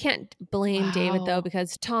Mimi. We can't blame David, though,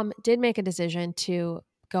 because Tom did make a decision to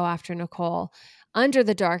go after Nicole under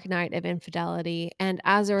the dark night of infidelity. And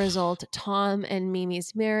as a result, Tom and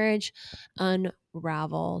Mimi's marriage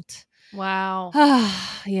unraveled. Wow.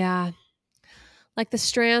 Yeah. Like the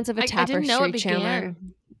strands of a tapestry, Chandler,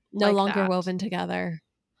 no longer woven together.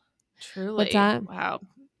 Truly. What's that? Wow.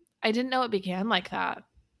 I didn't know it began like that.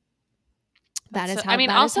 That is how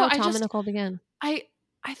Tom and Nicole began. I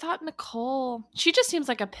thought Nicole, she just seems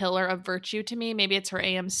like a pillar of virtue to me. Maybe it's her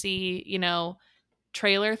AMC,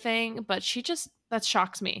 trailer thing, but that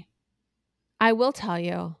shocks me. I will tell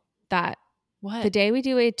you that the day we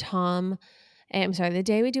do a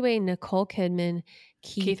Nicole Kidman,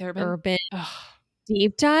 Keith Urban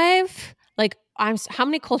deep dive, how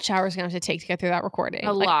many cold showers are gonna have to take to get through that recording?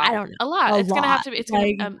 A lot. I don't know. A lot. It's gonna have to be. It's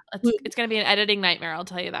gonna be an editing nightmare. I'll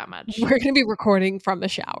tell you that much. We're gonna be recording from the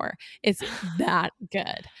shower. It's that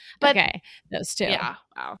good. But, okay, those two. Yeah.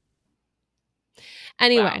 Wow.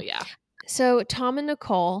 Anyway, wow, yeah. So Tom and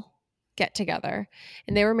Nicole get together,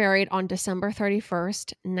 and they were married on December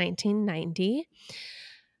 31st, 1990.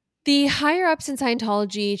 The higher ups in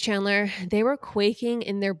Scientology, Chandler, they were quaking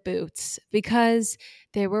in their boots because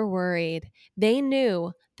they were worried. They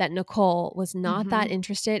knew that Nicole was not that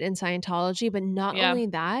interested in Scientology, but not only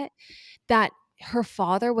that her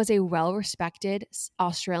father was a well-respected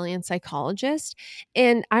Australian psychologist.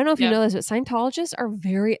 And I don't know if you know this, but Scientologists are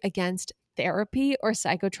very against therapy or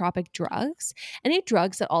psychotropic drugs, any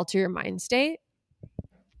drugs that alter your mind state.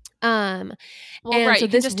 So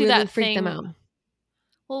this just do that freaked them out.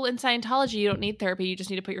 Well, in Scientology, you don't need therapy. You just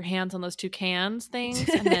need to put your hands on those two cans things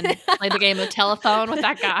and then play the game of telephone with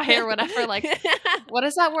that guy or whatever. What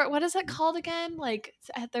is that word? What is that called again?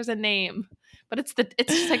 There's a name, but it's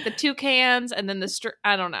just like the two cans and then the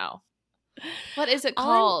I don't know. What is it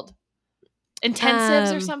called?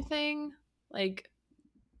 Intensives or something?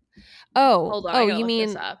 Hold on, you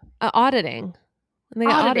mean auditing? And they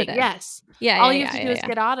got auditing, audited. yes. Yeah. All you have to do is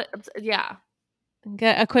get audited. Yeah.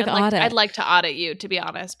 Get a quick audit. I'd like to audit you, to be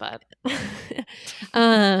honest, but.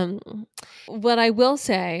 What I will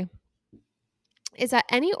say is that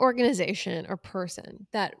any organization or person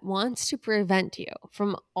that wants to prevent you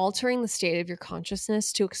from altering the state of your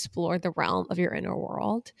consciousness to explore the realm of your inner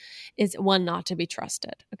world is one not to be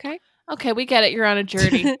trusted. Okay? Okay, we get it. You're on a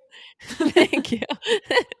journey. Thank you.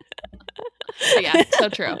 Yeah, so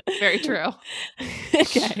true. Very true.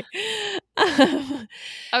 Okay.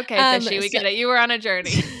 Okay, Fishy, we get it. You were on a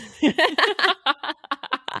journey.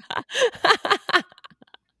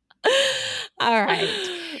 All right.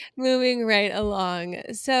 Moving right along.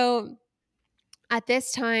 So at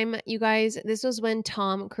this time, you guys, this was when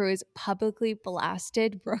Tom Cruise publicly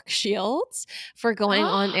blasted Brooke Shields for going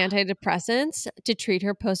on antidepressants to treat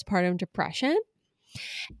her postpartum depression.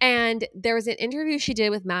 And there was an interview she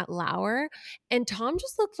did with Matt Lauer, and Tom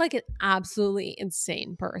just looked like an absolutely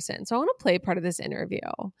insane person. So I want to play part of this interview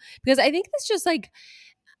because I think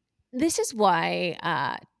this is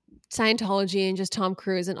why Scientology and just Tom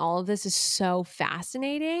Cruise and all of this is so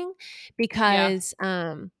fascinating because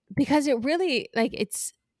it really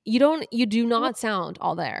you do not sound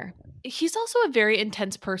all there. He's also a very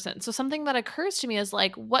intense person. So something that occurs to me is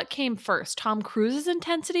like, what came first, Tom Cruise's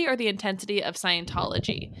intensity or the intensity of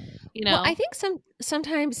Scientology? You know, Well, I think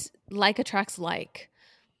sometimes like attracts like.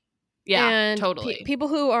 Yeah, and totally. People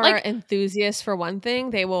who are enthusiasts for one thing,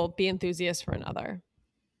 they will be enthusiasts for another.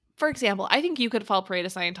 For example, I think you could fall prey to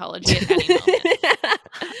Scientology at any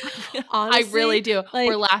moment. Honestly, I really do.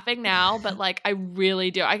 We're laughing now, but I really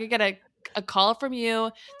do. I could get a call from you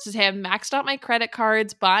to say I've maxed out my credit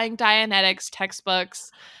cards, buying Dianetics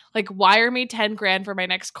textbooks, wire me 10 grand for my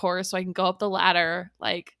next course so I can go up the ladder.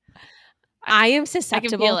 I am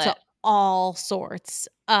susceptible to all sorts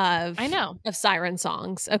of siren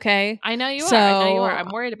songs. Okay. I know you are. I'm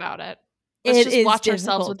worried about it. Let's just watch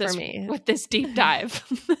ourselves with this deep dive.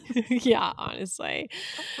 Yeah, honestly.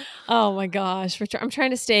 Oh my gosh. I'm trying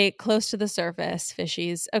to stay close to the surface,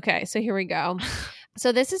 fishies. Okay, so here we go.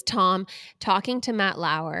 So this is Tom talking to Matt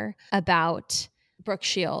Lauer about Brooke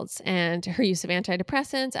Shields and her use of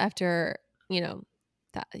antidepressants after,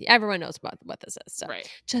 that everyone knows about what this is. So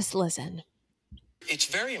just listen. It's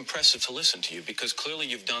very impressive to listen to you because clearly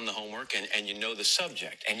you've done the homework and you know the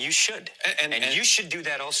subject. And you should. And you should do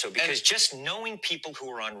that also because just knowing people who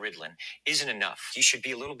are on Ritalin isn't enough. You should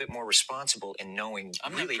be a little bit more responsible in knowing.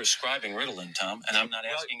 I'm not prescribing Ritalin, Tom, and I'm not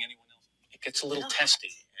asking anyone else. It gets a little testy.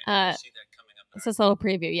 See that coming up. This is a little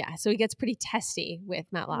preview. Yeah. So he gets pretty testy with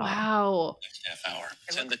Matt Lauer. Wow. Next half hour.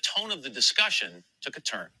 And the tone of the discussion took a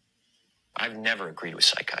turn. I've never agreed with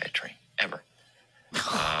psychiatry, ever.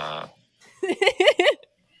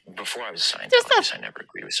 Before I was a Scientologist, I never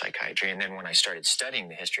agreed with psychiatry. And then when I started studying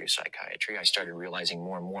the history of psychiatry, I started realizing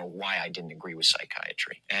more and more why I didn't agree with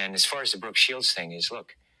psychiatry. And as far as the Brooke Shields thing is,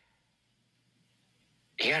 look,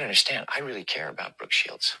 you got to understand, I really care about Brooke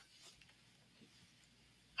Shields.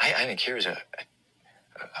 I think here's a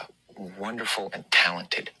wonderful and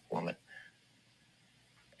talented woman.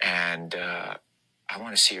 And I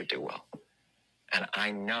want to see her do well. And I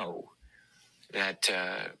know that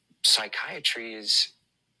psychiatry is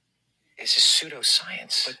a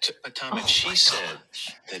pseudoscience. But Tom, she said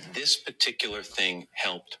that this particular thing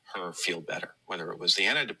helped her feel better, whether it was the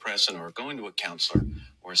antidepressant or going to a counselor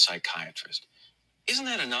or a psychiatrist. Isn't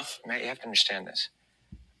that enough? Matt, you have to understand this.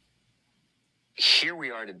 Here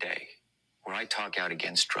we are today, where I talk out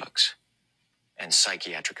against drugs and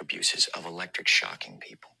psychiatric abuses of electric shocking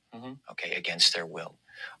people, against their will,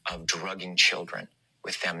 of drugging children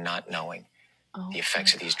with them not knowing the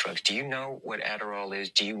effects of these drugs. Do you know what Adderall is?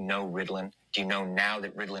 Do you know Ritalin? Do you know now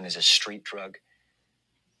that Ritalin is a street drug?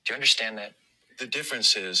 Do you understand that? The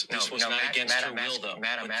difference is this was not against her will, though.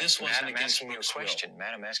 Matt, I'm asking you a question.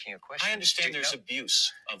 Matt, I'm asking you a question. I understand there's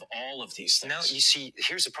abuse of all of these things. No, you see,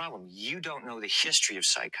 here's the problem. You don't know the history of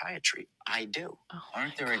psychiatry. I do.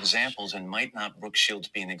 Aren't there examples, and might not Brooke Shields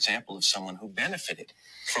be an example of someone who benefited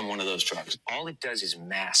from one of those drugs? All it does is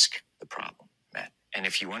mask the problem, Matt. And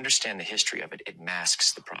if you understand the history of it, it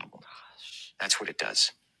masks the problem. That's what it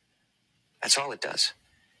does. That's all it does.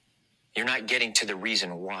 You're not getting to the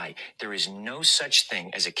reason why. There is no such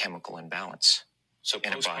thing as a chemical imbalance. So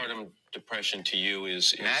postpartum depression to you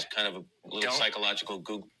is Matt, kind of a little psychological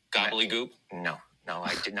gobbledygook? No,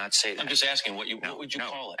 I did not say that. I'm just asking what would you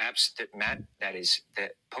call it? Matt, that is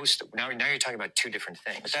that post. Now you're talking about two different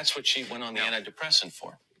things. But that's what she went on the antidepressant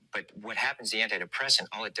for. But what happens, the antidepressant,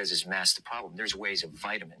 all it does is mask the problem. There's ways of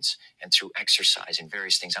vitamins and through exercise and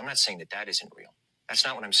various things. I'm not saying that isn't real. That's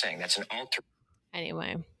not what I'm saying. That's an alter.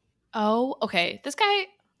 Anyway. Oh, okay. This guy,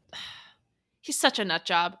 He's such a nut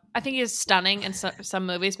job. I think he is stunning in some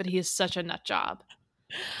movies, but he is such a nut job.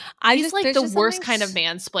 He's like the worst kind of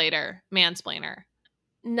mansplainer.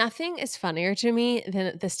 Nothing is funnier to me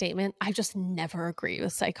than the statement, I just never agree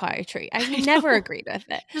with psychiatry. I've never agreed with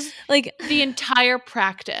it. Just like the entire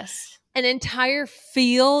practice. An entire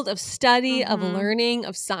field of study, of learning,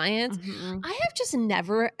 of science. I have just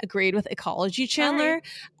never agreed with ecology, Chandler. Right.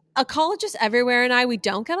 Ecologists everywhere and we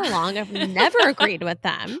don't get along. I've never agreed with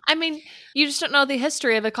them. I mean, you just don't know the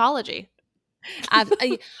history of ecology. That's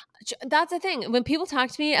the thing. When people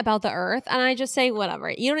talk to me about the earth, and I just say,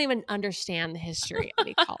 whatever, you don't even understand the history of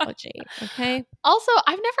ecology. Okay. Also,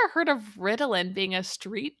 I've never heard of Ritalin being a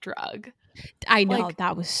street drug. I know. Like,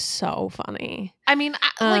 that was so funny. I mean,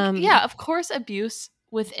 yeah, of course abuse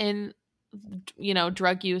within,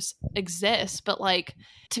 drug use exists. But like,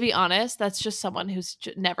 to be honest, that's just someone who's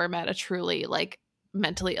never met a truly like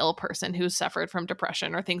mentally ill person who's suffered from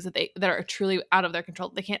depression or things that are truly out of their control.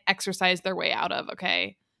 They can't exercise their way out of.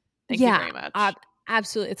 Okay. Thank you very much.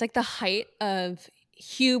 Absolutely. It's like the height of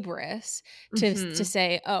hubris to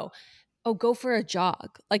say, oh, go for a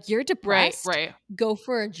jog. Like, you're depressed. Right. Go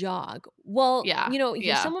for a jog. Well,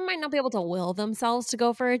 someone might not be able to will themselves to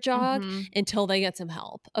go for a jog until they get some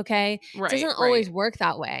help. Okay. Right. It doesn't always work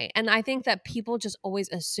that way. And I think that people just always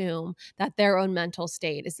assume that their own mental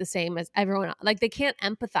state is the same as everyone else. Like, they can't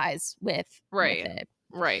empathize with it.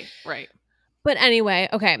 Right. But anyway,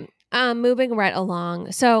 okay. Moving right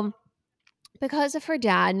along. So, because of her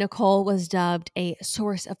dad, Nicole was dubbed a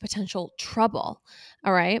source of potential trouble.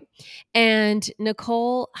 All right. And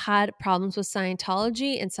Nicole had problems with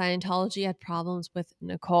Scientology, and Scientology had problems with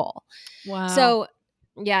Nicole. Wow. So,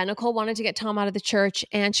 yeah, Nicole wanted to get Tom out of the church,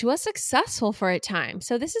 and she was successful for a time.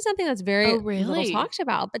 So this is something that's very little talked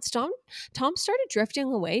about. But Tom started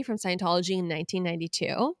drifting away from Scientology in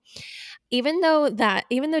 1992. Even though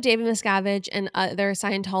David Miscavige and other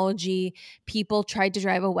Scientology people tried to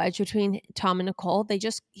drive a wedge between Tom and Nicole, they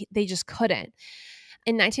just couldn't.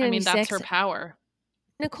 In 1996, I mean, that's her power.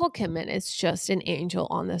 Nicole Kidman is just an angel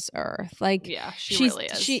on this earth. Like, yeah, she really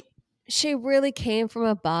is. She really came from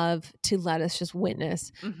above to let us just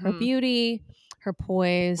witness her beauty, her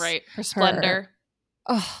poise, right, her splendor.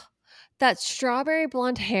 That strawberry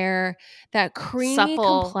blonde hair, that creamy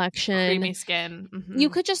supple, complexion, creamy skin.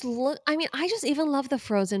 You could just look. I mean, I just even love the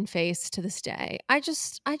frozen face to this day. I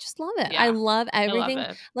just love it. Yeah, I love everything.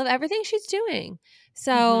 Love everything she's doing.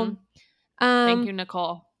 So, thank you,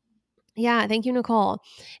 Nicole. Yeah, thank you, Nicole.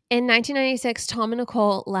 In 1996, Tom and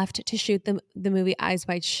Nicole left to shoot the movie Eyes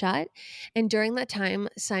Wide Shut. And during that time,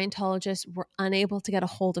 Scientologists were unable to get a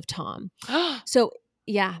hold of Tom. So,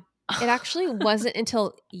 yeah, it actually wasn't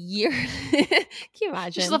until years. Can you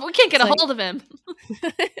imagine? We can't get a hold of him.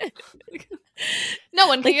 No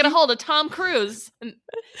one can get a hold of Tom Cruise. And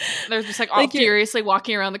they're just all furiously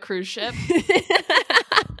walking around the cruise ship.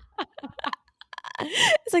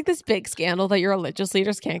 It's like this big scandal that your religious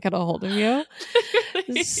leaders can't get a hold of you.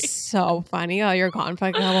 It's so funny. Oh, you're gone for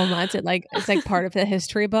like a couple months. It's like part of the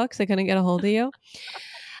history books. They couldn't get a hold of you.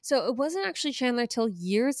 So it wasn't actually Chandler till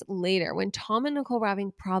years later, when Tom and Nicole were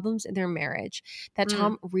having problems in their marriage, that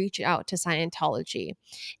Tom reached out to Scientology.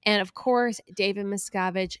 And of course, David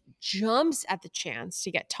Miscavige jumps at the chance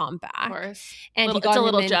to get Tom back. Of course. And it's a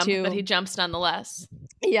little jump, but he jumps nonetheless.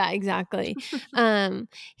 Yeah, exactly.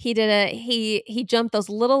 He jumped those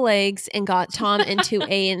little legs and got Tom into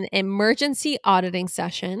an emergency auditing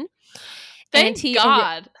session. Thank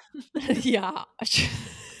God. Yeah.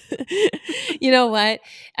 You know what?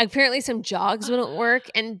 Apparently some jogs wouldn't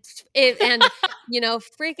work, and freaking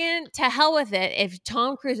to hell with it if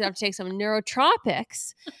Tom Cruise would have to take some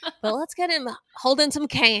neurotropics. But let's get him holding some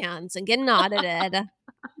cans and getting audited.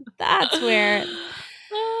 That's where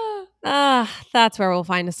we'll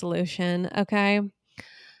find a solution. Okay.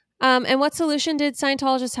 And what solution did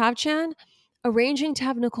Scientologists have, Chan? Arranging to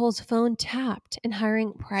have Nicole's phone tapped and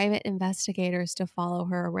hiring private investigators to follow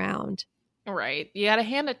her around. Right. You got to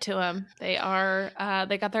hand it to them. They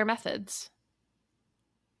got their methods.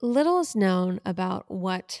 Little is known about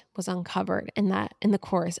what was uncovered in the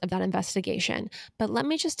course of that investigation. But let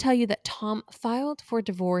me just tell you that Tom filed for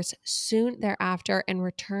divorce soon thereafter and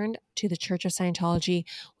returned to the Church of Scientology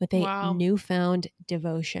with a newfound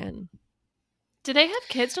devotion. Do they have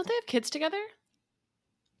kids? Don't they have kids together?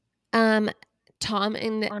 Tom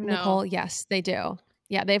and Nicole, yes, they do.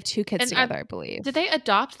 Yeah, they have 2 kids together, I believe. Did they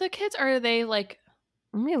adopt the kids, or are they like...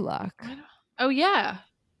 Let me look. Oh, yeah.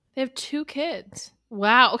 They have 2 kids.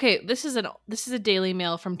 Wow. Okay, this is a Daily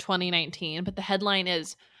Mail from 2019, but the headline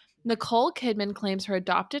is, Nicole Kidman claims her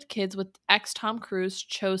adopted kids with ex-Tom Cruise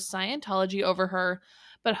chose Scientology over her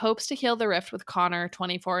but hopes to heal the rift with Connor,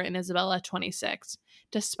 24, and Isabella, 26,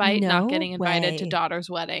 despite not getting invited to daughter's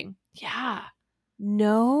wedding. Yeah.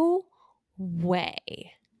 No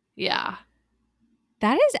way. Yeah.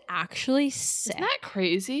 That is actually sick. Isn't that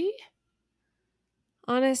crazy?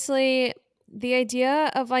 Honestly, the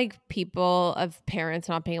idea of like people, of parents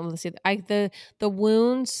not being able to see the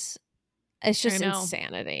wounds, it's just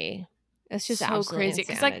insanity. It's just so crazy.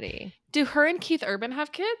 Insanity. Like, do her and Keith Urban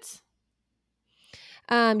have kids?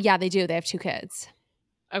 Yeah, they do. They have 2 kids.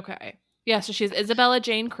 Okay. Yeah, so she's Isabella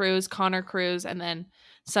Jane Cruz, Connor Cruz, and then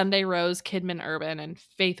Sunday Rose Kidman Urban and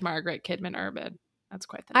Faith Margaret Kidman Urban. That's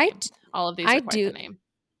quite the name. All of these are quite the name.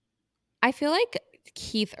 I feel like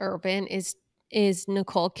Keith Urban is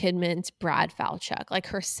Nicole Kidman's Brad Falchuk, like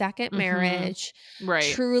her second marriage,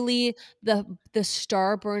 right? Truly the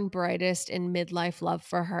star-born brightest in midlife love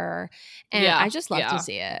for her, and I just love to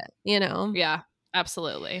see it. You know? Yeah,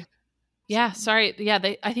 absolutely. Yeah, sorry. Yeah,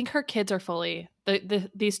 I think her kids are fully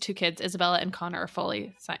these 2 kids, Isabella and Connor, are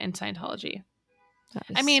fully in Scientology.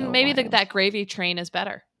 I mean, so maybe that gravy train is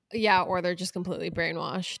better. Yeah, or they're just completely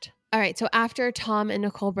brainwashed. All right, so after Tom and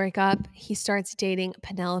Nicole break up, he starts dating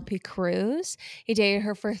Penelope Cruz. He dated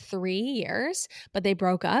her for 3 years, but they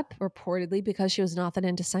broke up reportedly because she was not that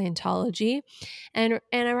into Scientology. And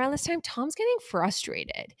around this time, Tom's getting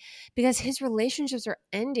frustrated because his relationships are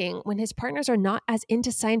ending when his partners are not as into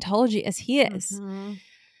Scientology as he is. Mm-hmm.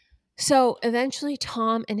 So eventually,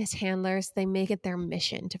 Tom and his handlers, they make it their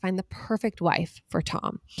mission to find the perfect wife for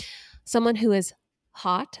Tom. Someone who is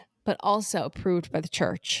hot, but also approved by the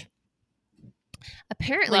church.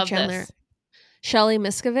 Apparently, Love Chandler, this. Shelly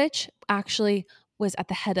Miskovich actually was at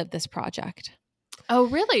the head of this project. Oh,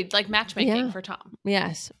 really? Like matchmaking for Tom?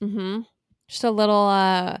 Yes. Mm-hmm. Just a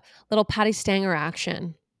little Patty Stanger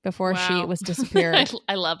action before she was disappeared.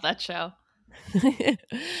 I love that show.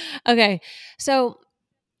 Okay, so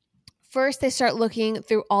first they start looking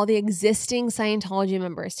through all the existing Scientology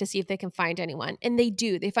members to see if they can find anyone, and they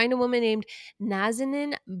do. They find a woman named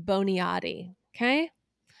Nazanin Boniadi. Okay.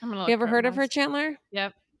 You ever heard of her, Chandler?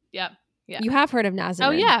 Yep. Yeah. You have heard of Nazanin. Oh,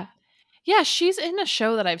 yeah. Yeah, she's in a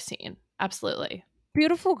show that I've seen. Absolutely.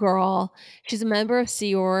 Beautiful girl. She's a member of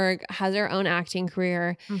Sea Org, has her own acting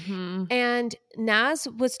career. Mm-hmm. And Naz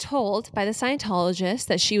was told by the Scientologist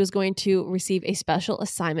that she was going to receive a special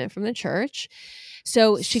assignment from the church.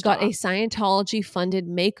 So she got a Scientology-funded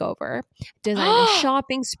makeover, designed a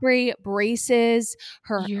shopping spree, braces,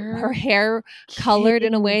 her hair colored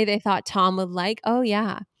in a way they thought Tom would like. Oh,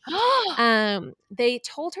 yeah. They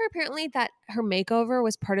told her apparently that her makeover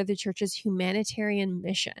was part of the church's humanitarian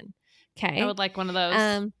mission. Okay. I would like one of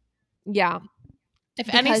those. Yeah.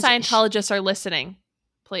 If any Scientologists are listening,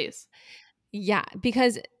 please. Yeah,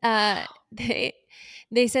 because they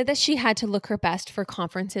said that she had to look her best for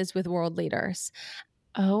conferences with world leaders.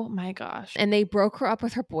 Oh my gosh. And they broke her up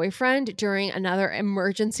with her boyfriend during another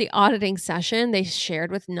emergency auditing session. They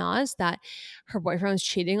shared with Naz that her boyfriend was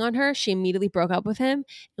cheating on her. She immediately broke up with him.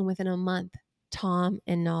 And within a month, Tom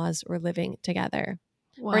and Naz were living together.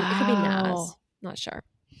 Wow. Or it could be Naz. Not sure.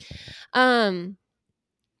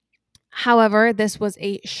 However, this was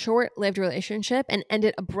a short-lived relationship and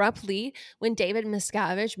ended abruptly when David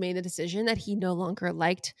Miscavige made the decision that he no longer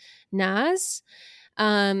liked Naz.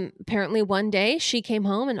 Apparently one day she came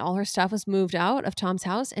home and all her stuff was moved out of Tom's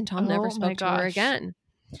house and Tom never spoke to her again.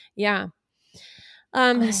 Yeah.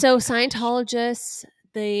 So Scientologists,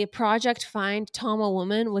 the Project Find Tom a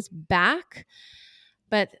Woman was back,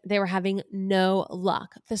 but they were having no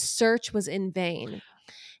luck. The search was in vain.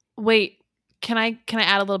 Wait, can I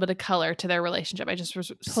add a little bit of color to their relationship? I just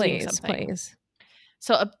was seeing something. Please.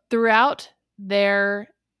 So throughout their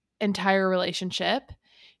entire relationship,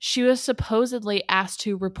 she was supposedly asked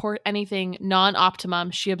to report anything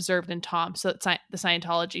non-optimum she observed in Tom so that the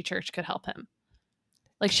Scientology church could help him.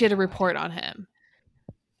 Like she had to report on him.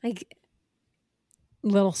 Like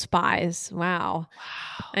little spies. Wow.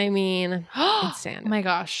 I mean, insanity. Oh my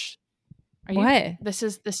gosh. What? This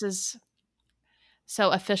is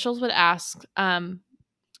so officials would ask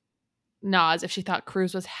Naz if she thought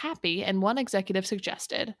Cruz was happy, and one executive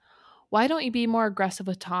suggested, "Why don't you be more aggressive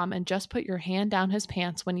with Tom and just put your hand down his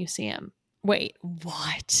pants when you see him?" Wait,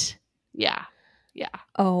 what? Yeah.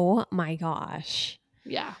 Oh my gosh.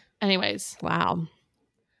 Yeah. Anyways. Wow.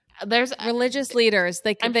 There's religious leaders.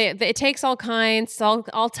 It takes all kinds,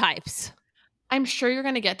 all types. I'm sure you're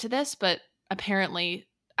going to get to this, but apparently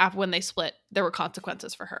when they split, there were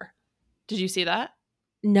consequences for her. Did you see that?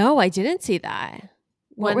 No, I didn't see that.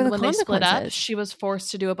 What were the consequences? They split up, she was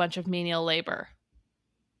forced to do a bunch of menial labor.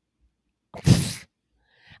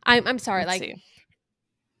 I'm sorry. Let's see.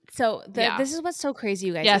 So this is what's so crazy,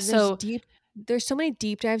 you guys. Yeah. So there's so many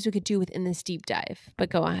deep dives we could do within this deep dive, but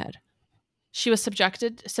go ahead. She was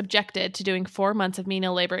subjected to doing 4 months of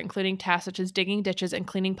menial labor, including tasks such as digging ditches and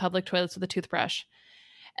cleaning public toilets with a toothbrush.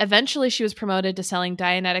 Eventually, she was promoted to selling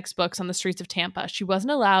Dianetics books on the streets of Tampa. She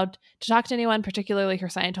wasn't allowed to talk to anyone, particularly her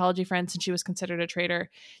Scientology friends, since she was considered a traitor.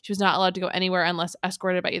 She was not allowed to go anywhere unless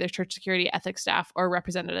escorted by either church security, ethics staff, or a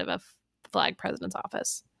representative of the flag president's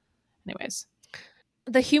office. Anyways.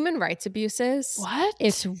 The human rights abuses. What?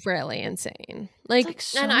 It's really insane. Like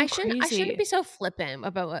so and I crazy. shouldn't be so flippant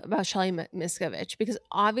about Shelly Miscavige, because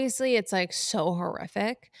obviously it's like so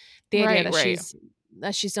horrific. The idea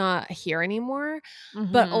that she's not here anymore.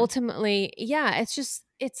 Mm-hmm. But ultimately, yeah,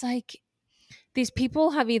 it's like these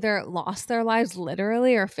people have either lost their lives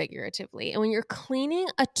literally or figuratively. And when you're cleaning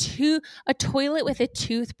a toilet with a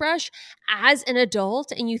toothbrush as an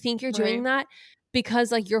adult and you think you're doing that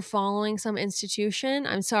because like you're following some institution,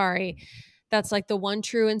 I'm sorry, that's like the one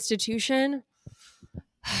true institution.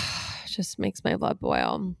 Just makes my blood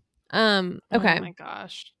boil. Okay. Oh my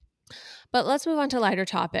gosh. But let's move on to lighter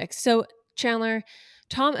topics. So Chandler,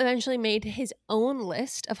 Tom eventually made his own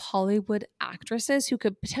list of Hollywood actresses who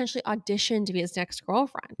could potentially audition to be his next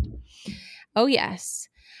girlfriend. Oh, yes.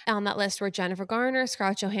 On that list were Jennifer Garner,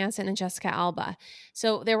 Scarlett Johansson, and Jessica Alba.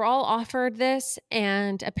 So they were all offered this,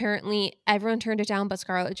 and apparently everyone turned it down but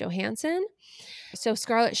Scarlett Johansson. So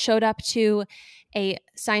Scarlett showed up to a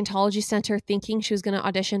Scientology center thinking she was going to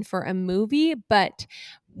audition for a movie, but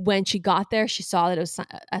when she got there, she saw that it was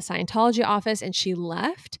a Scientology office and she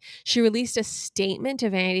left. She released a statement to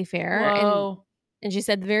Vanity Fair. And she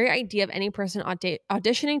said, the very idea of any person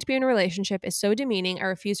auditioning to be in a relationship is so demeaning. I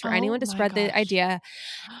refuse for anyone to spread the idea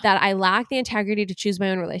that I lack the integrity to choose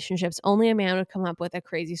my own relationships. Only a man would come up with a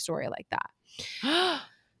crazy story like that.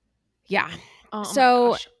 Yeah.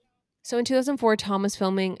 So in 2004, Tom was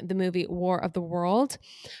filming the movie War of the World.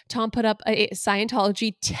 Tom put up a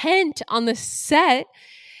Scientology tent on the set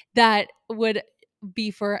that would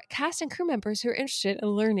be for cast and crew members who are interested in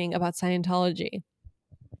learning about Scientology.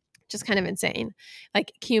 Just kind of insane.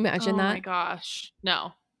 Like, can you imagine that? Oh my gosh.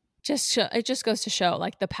 No. It just goes to show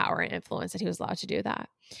like the power and influence that he was allowed to do that.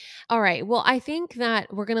 All right. Well, I think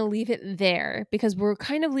that we're going to leave it there because we're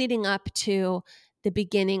kind of leading up to the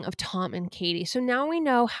beginning of Tom and Katie. So now we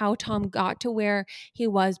know how Tom got to where he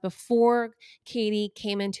was before Katie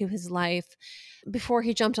came into his life, before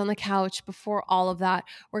he jumped on the couch, before all of that.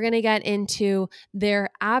 We're going to get into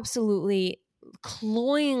their absolutely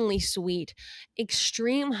cloyingly sweet,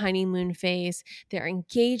 extreme honeymoon phase, their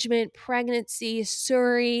engagement, pregnancy,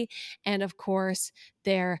 Surrey, and of course,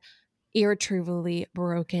 their irretrievably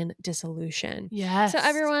broken dissolution. Yes. So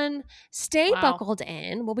everyone, stay buckled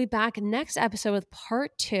in. We'll be back next episode with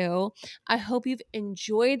part 2. I hope you've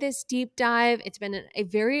enjoyed this deep dive. It's been a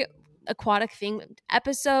very aquatic theme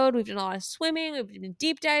episode. We've done a lot of swimming. We've been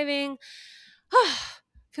deep diving.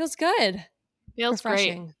 Feels good. Feels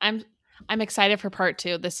refreshing. Great. I'm excited for part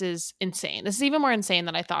 2. This is insane. This is even more insane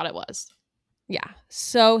than I thought it was. Yeah,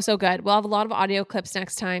 so good. We'll have a lot of audio clips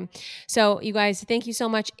next time. So you guys, thank you so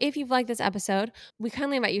much. If you've liked this episode, we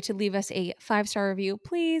kindly invite you to leave us a 5-star review,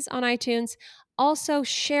 please, on iTunes. Also,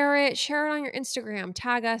 share it on your Instagram,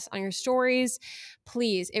 tag us on your stories.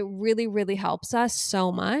 Please, it really, really helps us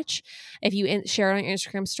so much if you share it on your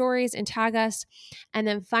Instagram stories and tag us. And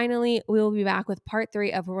then finally, we will be back with part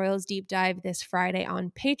 3 of Royals Deep Dive this Friday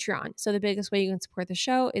on Patreon. So the biggest way you can support the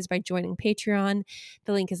show is by joining Patreon.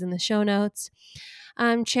 The link is in the show notes.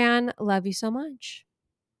 Chan, love you so much.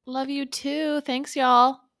 Love you too. Thanks,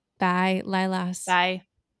 y'all. Bye, Lilas. Bye.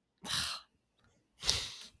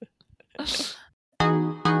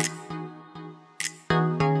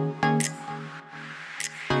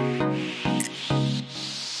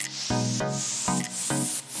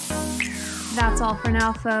 That's all for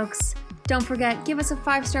now, folks. Don't forget, give us a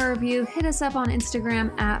 5-star review, hit us up on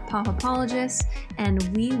Instagram at Popapologists,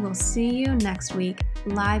 and we will see you next week,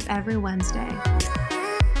 live every Wednesday.